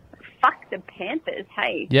fuck the Panthers,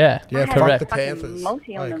 hey. Yeah, I had correct. a fucking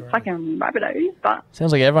multi on the fucking Rabbitohs, but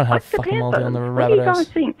Sounds like everyone had a fuck the fucking multi on the Panthers. What do you guys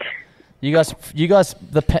Rabbitohs. think? You guys,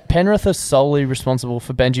 the Penrith are solely responsible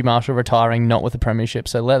for Benji Marshall retiring, not with the premiership.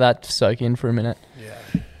 So let that soak in for a minute.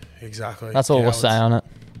 Yeah, exactly. That's all we'll say on it.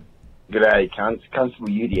 G'day, cunts. Constable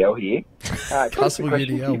UDL here. Constable question for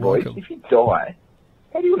UDL, you boys. welcome. If you die,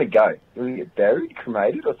 how do you want to go? You want to get buried,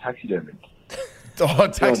 cremated, or taxidermied? Oh,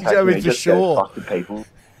 taxidermy for sure. Fuck the people.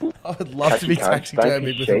 I would love to be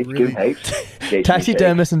taxidermied with a really...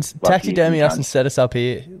 Taxidermy us and set us up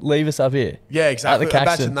here. Leave us up here. Yeah, exactly. At the Imagine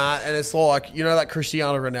Caxton. that. And it's like, you know that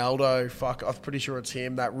Cristiano Ronaldo, fuck, I'm pretty sure it's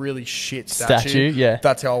him, that really shit statue. Yeah.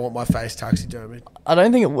 That's how I want my face taxidermied. I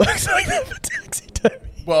don't think it works like that for taxidermy.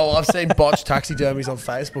 Well, I've seen botched taxidermies on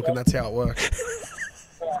Facebook and that's how it works.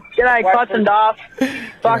 G'day, Clutch and Darth.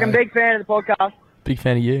 Fucking big fan of the podcast. Big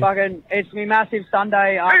fan of you. Fucking, it's me massive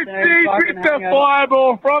Sunday afternoon. It's the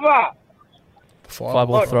fireball brother.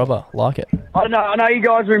 Fireball throbber. Like it. I know you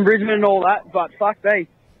guys are in Brisbane and all that, but fuck me.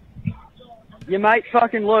 Your mate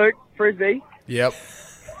fucking Luke Frisbee. Yep.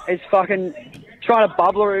 Is fucking trying to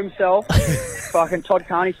bubbler himself, fucking Todd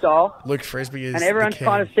Carney style. Luke Frisbee is and everyone's the king.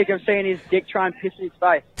 kind of sick of seeing his dick try and piss in his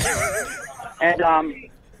face. And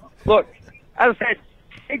look, as I said,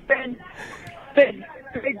 big fan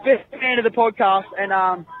of the podcast,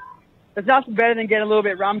 and there's nothing better than getting a little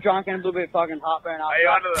bit rum drunk and a little bit fucking heartburn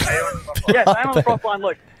after. Yes, I'm on the froth line,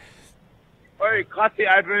 look. Oi, Clutzy,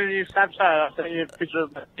 open your Snapchat. I'll send you a picture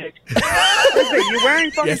of my dick. Listen, you're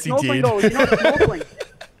wearing fucking snorkeling goggles. You're not snorkeling.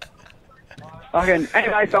 Fucking,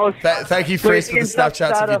 anyway, fellas. Thank you, Frizz, for the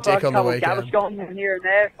Snapchats of your dick on the weekend. Gaviscon here and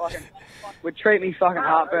there, fucking, would treat me fucking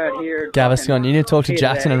heartburn here. Gaviscon, you need to talk to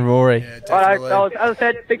Jackson and Rory. Alright, fellas, as I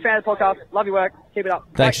said, big fan of the podcast. Love your work. Keep it up.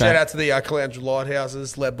 Thanks, Shout mate. out to the Caloundra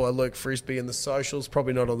Lighthouses, led by Luke Frisbee in the socials.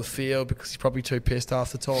 Probably not on the field because he's probably too pissed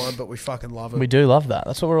half the time, but we fucking love him. We do love that.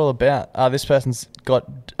 That's what we're all about. This person's got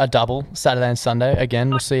a double Saturday and Sunday. Again,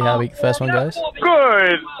 we'll see how the first one goes.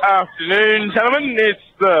 Good afternoon, gentlemen. It's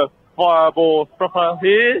the Fireball Proper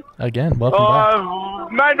here. Again, welcome back.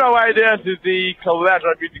 I've made my way down to the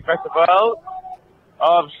Caloundra Music Festival.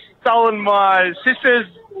 I've stolen my sister's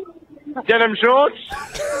denim shorts,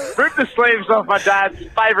 ripped the sleeves off my dad's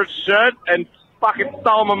favourite shirt, and fucking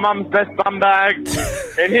stole my mum's best bum bag.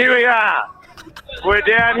 And here we are. We're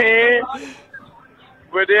down here.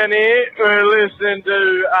 We're listening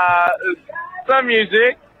to some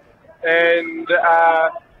music, and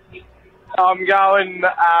I'm going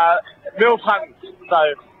MILF hunting.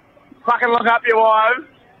 So fucking look up your wife,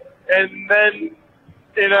 and then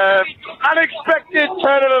in an unexpected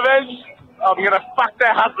turn of events, I'm going to fuck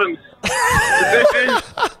their husbands. This is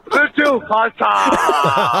the Two Podcast.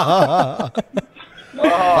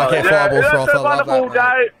 It's a wonderful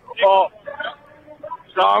day.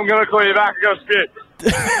 So I'm going to call you back and go spit.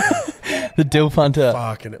 The Dilf Hunter.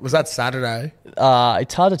 Fucking it. Was that Saturday?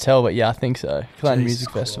 It's hard to tell, but yeah, I think so. Clan Music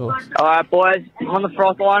Festival. Alright, boys, I'm on the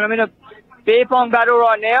froth line. I'm in a beer pong battle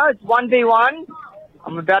right now. It's 1v1.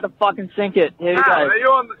 I'm about to fucking sink it. Here we go. Are you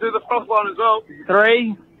on to the froth line as well?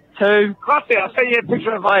 3, 2. Clutzy, I'll send you a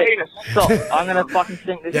picture of my penis. Stop. I'm going to fucking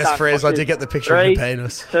sink this. Yes, Frizz, I did get the picture of your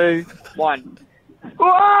penis. 3, 2, 1. Oh,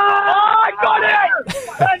 I got it!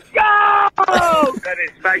 Let's go! That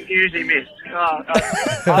is fake news he missed.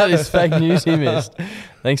 That is fake news he missed.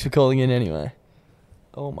 Thanks for calling in anyway.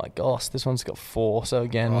 Oh my gosh, this one's got 4. So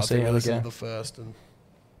again, we'll see how we go. The first and...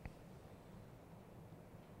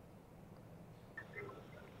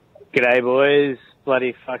 G'day, boys.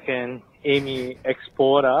 Bloody fucking Emu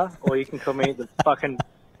Exporter, or you can call me the fucking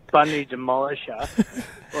Bundy Demolisher,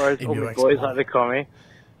 or as all my boys like to call me,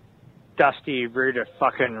 Dusty Rooter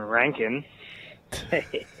fucking Rankin.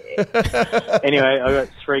 Anyway, I've got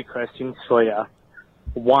 3 questions for you.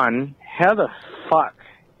 1, how the fuck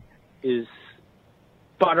is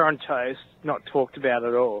butter on toast not talked about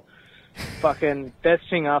at all? Fucking best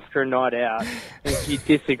thing after a night out. If you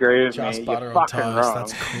disagree with me, you're fucking wrong.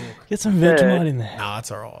 That's cool. Get some Vegemite in there. Nah,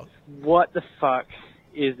 it's alright. What the fuck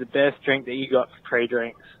is the best drink that you got for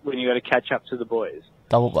pre-drinks when you got to catch up to the boys?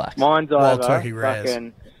 Double black. Mine's Wild either turkey rares.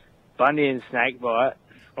 fucking Bundy and Snakebite,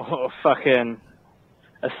 or fucking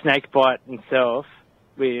a Snakebite himself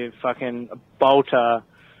with fucking a Bolter,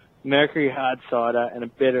 Mercury hard cider, and a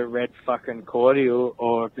bit of red fucking cordial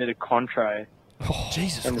or a bit of Cointreau. Oh,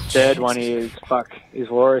 Jesus. And the third one is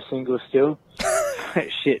Laura single still?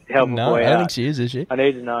 Shit, help a No, boy I don't out. think she is she? I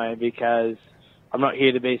need to know because I'm not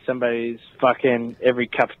here to be somebody's fucking every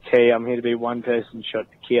cup of tea. I'm here to be one person shot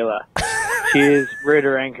tequila. Cheers,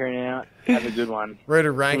 Rooter anchoring out. Have a good one.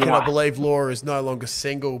 Rooter Rankin, I Mwah. believe Laura is no longer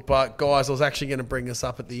single. But guys, I was actually going to bring this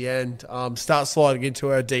up at the end. Start sliding into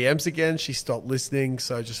her DMs again. She stopped listening,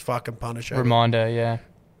 so just fucking punish her. Reminder, yeah.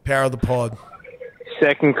 Power of the pod.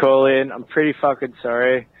 Second call in. I'm pretty fucking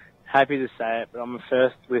sorry. Happy to say it, but I'm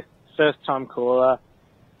a first time caller,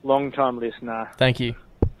 long time listener. Thank you.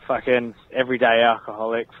 Fucking everyday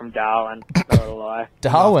alcoholic from Darwin. Not gonna lie.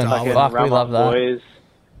 Darwin. Fucking Fuck, we rum love up that. boys,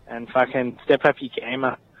 and fucking step up your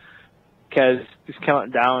gamer. Because just come up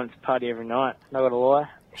to Darwin to party every night. Not gonna lie.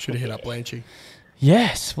 Should have hit up Blanchy.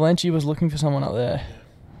 Yes, Blanchy was looking for someone up there.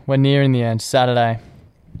 We're near in the end. Saturday.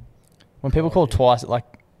 When people call twice,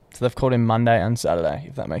 so they've called him Monday and Saturday,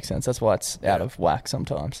 if that makes sense. That's why it's out of whack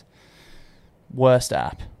sometimes. Worst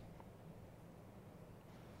app.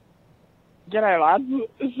 G'day, lads.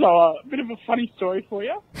 So, a bit of a funny story for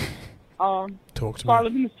you. Talk to so I me.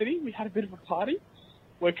 live in the city. We had a bit of a party.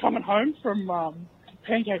 We're coming home from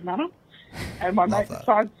Pancake Manor, and my mate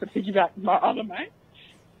decides to piggyback my other mate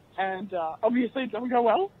and obviously it doesn't go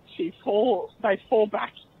well. They fall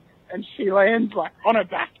back, and she lands like on her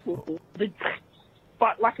back with a big,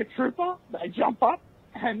 but like a trooper. They jump up,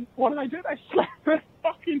 and what do? They slap her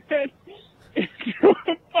fucking head into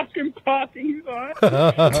a fucking parking sign,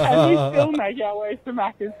 and we still make our way to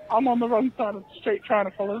Macca's. I'm on the wrong side of the street trying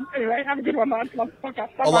to follow them. Anyway, have a good one, lads. Love the podcast.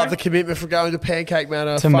 I love the commitment from going to Pancake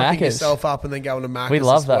Manor, To fucking Macca's. yourself up, and then going to Macca's. We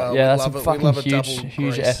love as that. well. Yeah, We that's love a it. fucking We love a huge, double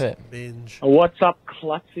huge grease effort. binge. What's up,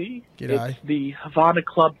 Klutzy? G'day. It's the Havana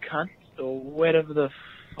Club cunt, or whatever the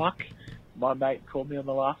fuck my mate called me on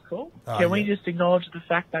the last call. Oh, Can we yeah. just acknowledge the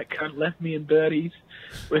fact that cunt left me in birdies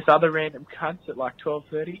with other random cunts at like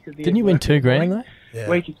 12:30? Didn't you win $2,000 though? Yeah.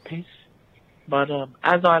 Week is piss. But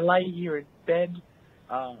as I lay here in bed,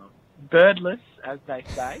 birdless, as they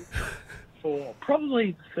say, for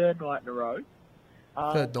probably the third night in a row,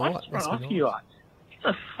 Third night? I just want Must to be ask you guys,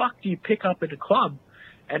 what the fuck do you pick up in a club?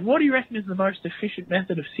 And what do you reckon is the most efficient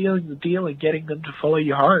method of sealing the deal and getting them to follow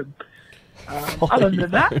you home? Other than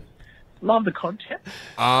that, love the content.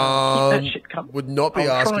 Keep that shit coming. Would not be I'll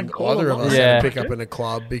try asking and call either a of lot us Yeah. to pick up in a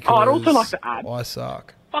club because I'd also like to add, I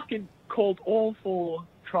suck. fucking called all 4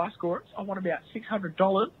 try scorers. I won about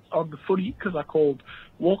 $600 on the footy because I called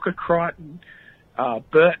Walker, Crichton,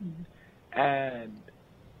 Burton, and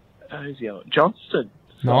who's the other? Johnston.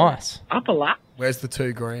 Nice. Up a lap. Where's the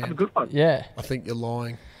 $2,000? Have a good one. Yeah. I think you're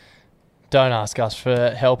lying. Don't ask us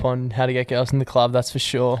for help on how to get girls in the club, that's for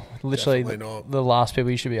sure. Literally Definitely not. the last people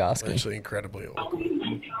you should be asking. Actually, incredibly awkward.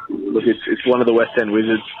 Look, it's one of the West End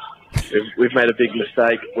Wizards. We've made a big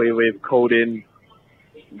mistake. We've called in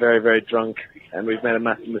very, very drunk, and we've made a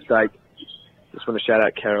massive mistake. Just want to shout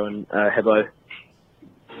out Carol and Hebo.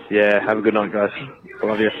 Yeah, have a good night, guys. I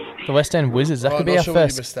love you. The West End Wizards, that Well, could be I'm our not sure what your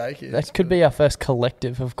first. mistake is, That could be our first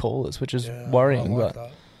collective of callers, which is worrying. I like But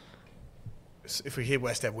that. If we hear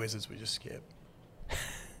West End Wizards, we just skip.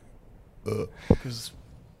 Because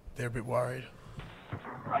they're a bit worried.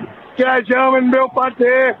 G'day, gentlemen. Bill Punt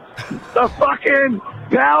here. The fucking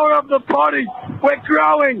power of the potty. We're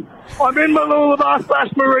growing. I'm in Mooloolaba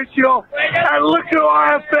 / Mauricio, and look who I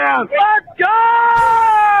have found. Let's go!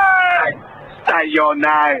 Say your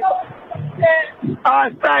name.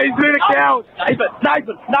 Say he's been a cow.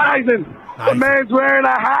 Nathan. The man's wearing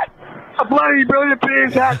a hat. A bloody brilliant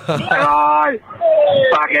Beers hat. And I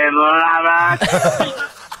fucking love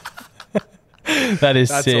it. that is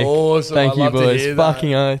That's sick. awesome. Thank I you, love to boys. hear that.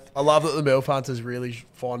 Fucking oath. I love that the MILF Hunters really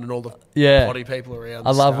finding all the Yeah. potty people around.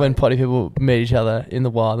 I love when potty people meet each other in the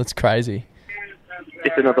wild. That's crazy.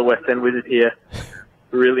 It's another West End Wizard here.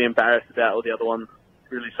 Really embarrassed about all the other ones.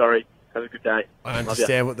 Really sorry. Have a good day. I Love ya.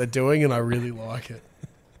 understand what they're doing, and I really like it.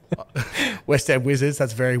 West End Wizards,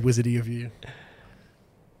 that's very wizardy of you.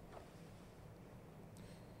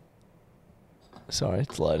 Sorry,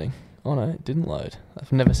 it's loading. Oh no, it didn't load.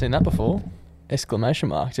 I've never seen that before. Exclamation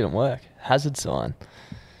mark didn't work. Hazard sign.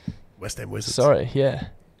 West End Wizards. Sorry, yeah.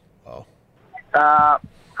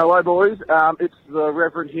 Hello, boys. It's the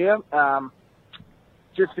Reverend here.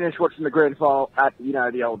 Just finished watching the grand final at,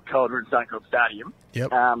 the old Cauldron Suncorp Stadium. Yep.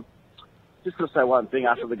 Just going to say one thing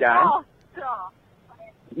after the game.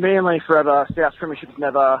 Manly forever, South Premiership's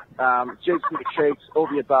never, Jeeps in the cheeks, all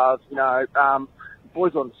the above,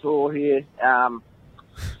 boys on tour here.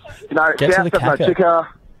 Get to South the have no caca. ticker,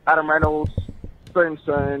 Adam Reynolds, Boom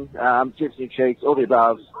Soon, Jeeps in the cheeks, all the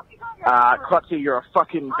above. Clutzy, you're a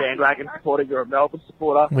fucking bandwagon supporter, you're a Melbourne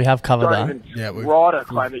supporter. We have covered Don't that. even Yeah, we- try to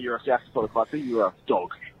claim that you're a South supporter, Clutzy, you're a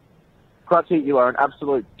dog. Clutzy, you are an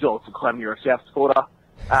absolute dog for claiming you're a South supporter.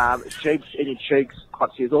 Sheeps in your cheeks,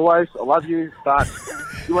 Clutzy as always. I love you, but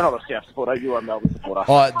you are not a South supporter. You are a Melbourne supporter.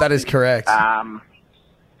 Oh, that is correct.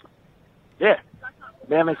 Yeah.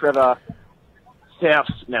 Manly forever.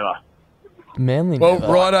 Souths never. Manly Well,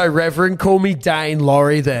 never. righto, Reverend, call me Dane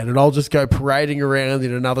Laurie then, and I'll just go parading around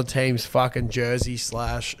in another team's fucking jersey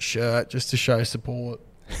 / shirt just to show support.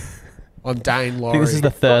 I'm Dane I Laurie. think this is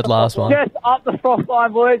the third last one. Just up the frost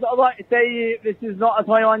line, boys. I'd like to tell you this is not a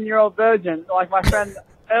 21-year-old virgin like my friend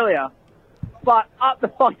earlier. But up the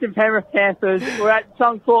fucking Penrith Panthers. We're at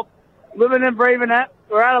Suncorp, living and breathing it.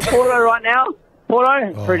 We're out of Porto right now.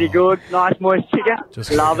 Porto, pretty good. Nice moist chicken.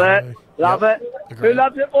 Love it. Love it. Who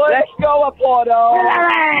loves it, boys? Let's go, Porto.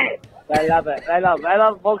 They love it. They love it. They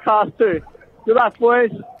love podcast too. Good luck,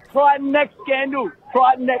 boys. Crichton next scandal.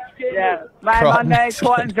 Crichton next scandal. Yeah. Man, Monday,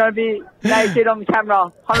 Crichton's going to be naked on the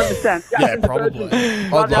camera. 100%. Yeah, probably.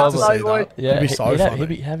 Love love to you, see boys. that. Yeah, It'd be so funny.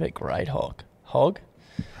 he'd have a great hog. Hog?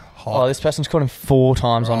 Oh, this person's called him 4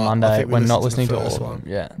 times on Right, I Monday think we when not listened listening to to the all of first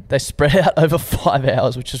them. Yeah. They spread out over 5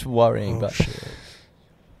 hours, which is worrying. Oh, but shit.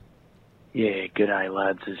 Yeah, g'day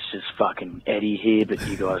lads, it's just fucking Eddie here, but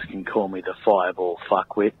you guys can call me the Fireball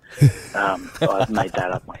fuckwit. I've made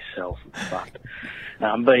that up myself. It's fucked.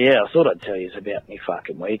 But yeah, I thought I'd tell you about my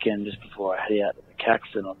fucking weekend just before I head out to the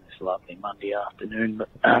Caxton on this lovely Monday afternoon, but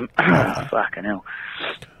fucking hell.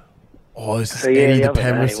 Oh, this is Eddie the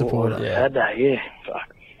Penrith supporter. Saturday, yeah,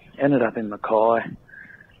 fuck. Ended up in Mackay.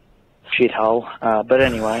 Shithole. But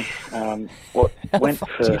anyway, what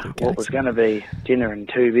was going to be dinner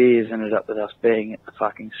and 2 beers ended up with us being at the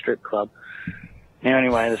fucking strip club. Now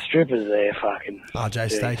anyway, the strippers there fucking...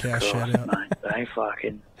 RJ Steakhouse, shout out. Mate, they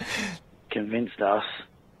fucking convinced us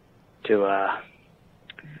to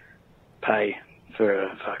pay for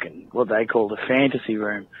a fucking, what they called a fantasy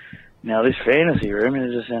room. Now this fantasy room,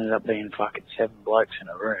 it just ended up being fucking 7 blokes in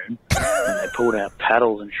a room, and they pulled out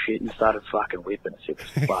paddles and shit and started fucking whipping us. It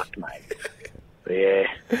was fucked, mate. But yeah,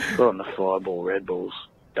 got on the Fireball Red Bulls.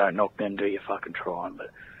 Don't knock them till you fucking try them, but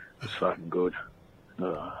it was fucking good.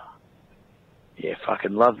 Yeah,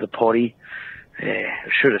 fucking love the potty. Yeah, I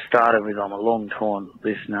should have started with I'm a long time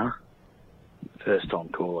listener, first time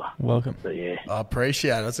caller. Welcome. But yeah, I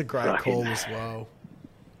appreciate it. That's a great fucking call as well.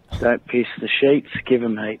 Don't piss the sheets. Give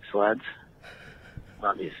them heaps, lads.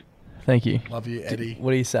 Love you. Thank you. Love you, Eddie.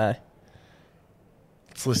 What do you say?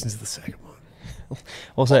 Let's listen to the second one.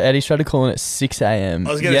 Also, Eddie tried to call in at 6 a.m.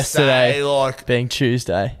 I was going to yesterday, say, like, being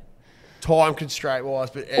Tuesday. Time constraint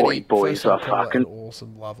wise, but Eddie, Oi, boys first time are caller, fucking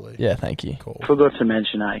awesome, lovely. Yeah, thank you. Cool. Forgot to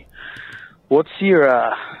mention, what's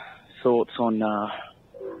your thoughts on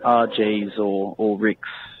RG's or Rick's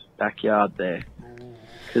backyard there?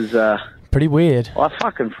 Because pretty weird. I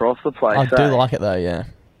fucking froth the place. I do like it though, yeah.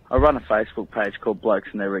 I run a Facebook page called Blokes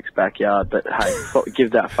in Their Rick's Backyard, but hey,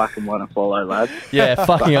 give that fucking one a follow, lads. Yeah,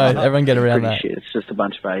 fucking oath. Everyone get around Pretty that. Shit. It's just a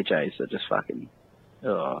bunch of AJs that just fucking...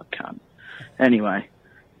 Oh, I can't. Anyway,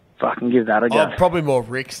 fucking give that a go. Probably more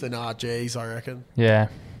Ricks than RGs, I reckon. Yeah.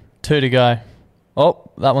 2 to go. Oh,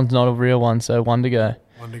 that one's not a real one, so 1 to go.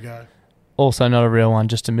 1 to go. Also not a real one,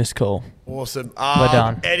 just a missed call. Awesome. We're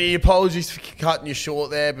done. Eddie, apologies for cutting you short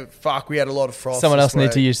there, but fuck, we had a lot of frost. Someone else this week.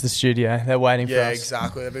 needs to use the studio. They're waiting for us. Yeah,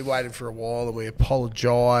 exactly. They've been waiting for a while, and we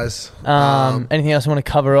apologise. Anything else you want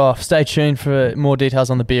to cover off? Stay tuned for more details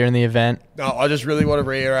on the beer and the event. No, I just really want to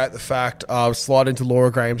reiterate the fact, slide into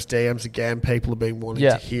Laura Graham's DMs again. People have been wanting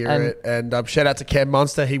to hear it. And shout out to Cam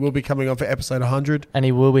Munster. He will be coming on for episode 100. And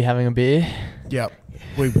he will be having a beer. Yep.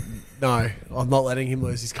 No, I'm not letting him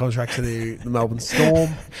lose his contract to the Melbourne Storm.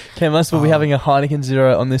 Cam Munster will be having a Heineken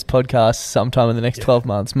Zero on this podcast sometime in the next 12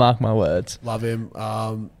 months. Mark my words. Love him.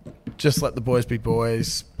 Just let the boys be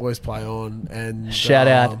boys. Boys play on. And shout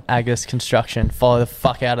out Agus Construction. Follow the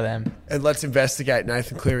fuck out of them. And let's investigate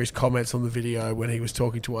Nathan Cleary's comments on the video when he was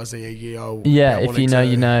talking to Isaiah Yeo. Yeah, if you know,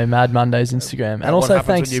 you know. Mad Monday's Instagram. And also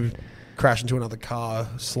thanks. When you crash into another car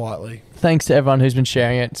slightly. Thanks to everyone who's been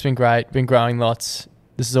sharing it. It's been great. Been growing lots.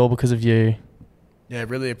 This is all because of you. Yeah,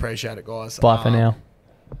 really appreciate it, guys. Bye for now.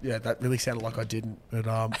 Yeah, that really sounded like I didn't.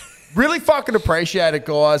 But really fucking appreciate it,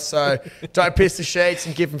 guys. So don't piss the sheets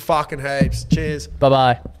and give them fucking heaps. Cheers.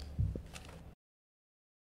 Bye-bye.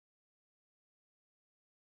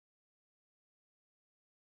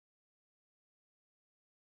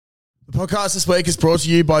 The podcast this week is brought to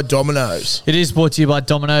you by Domino's. It is brought to you by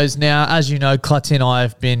Domino's. Now, as you know, Clutty and I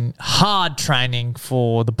have been hard training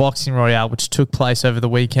for the Boxing Royale, which took place over the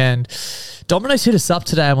weekend. Domino's hit us up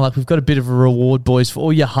today and we're like, we've got a bit of a reward, boys, for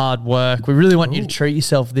all your hard work. We really want you to treat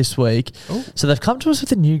yourself this week. So they've come to us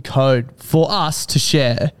with a new code for us to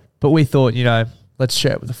share, but we thought, let's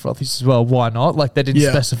share it with the frothies as well. Why not? Like, they didn't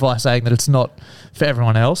specify saying that it's not for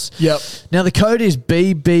everyone else. Yep. Now, the code is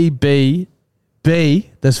BBB.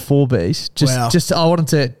 There's 4 Bs. Just I wanted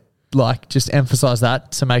to just emphasize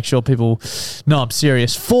that to make sure people know I'm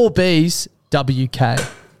serious. 4 Bs WK,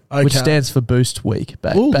 which stands for Boost Week.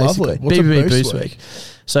 Ooh, lovely. What's BBB a Boost Week?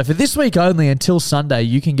 So for this week only until Sunday,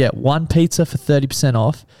 you can get 1 pizza for 30%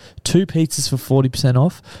 off, 2 pizzas for 40%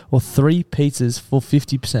 off, or 3 pizzas for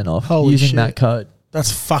 50% off using that code. That's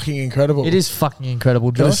fucking incredible. It is fucking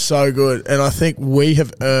incredible, Josh. That is so good. And I think we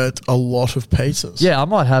have earned a lot of pizzas. Yeah, I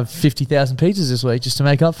might have 50,000 pizzas this week just to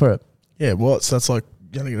make up for it. Yeah, what? So that's like,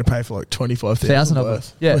 you're only going to pay for like 25,000 of them.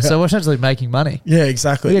 Yeah, so we're essentially making money. Yeah,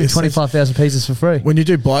 exactly. We're getting 25,000 pizzas for free. When you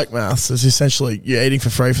do bike maths, it's essentially you're eating for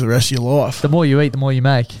free for the rest of your life. The more you eat, the more you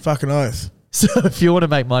make. Fucking oath. So if you want to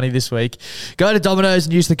make money this week, go to Domino's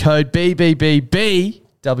and use the code BBBBWK.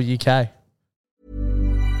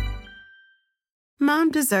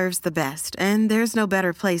 Mom deserves the best, and there's no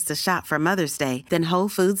better place to shop for Mother's Day than Whole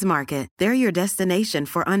Foods Market. They're your destination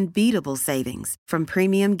for unbeatable savings, from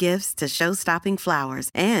premium gifts to show-stopping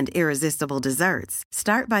flowers and irresistible desserts.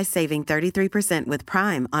 Start by saving 33% with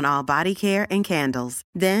Prime on all body care and candles.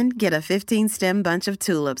 Then get a 15-stem bunch of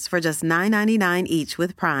tulips for just $9.99 each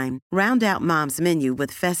with Prime. Round out Mom's menu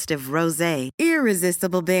with festive rosé,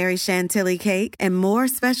 irresistible berry chantilly cake, and more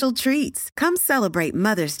special treats. Come celebrate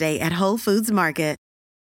Mother's Day at Whole Foods Market.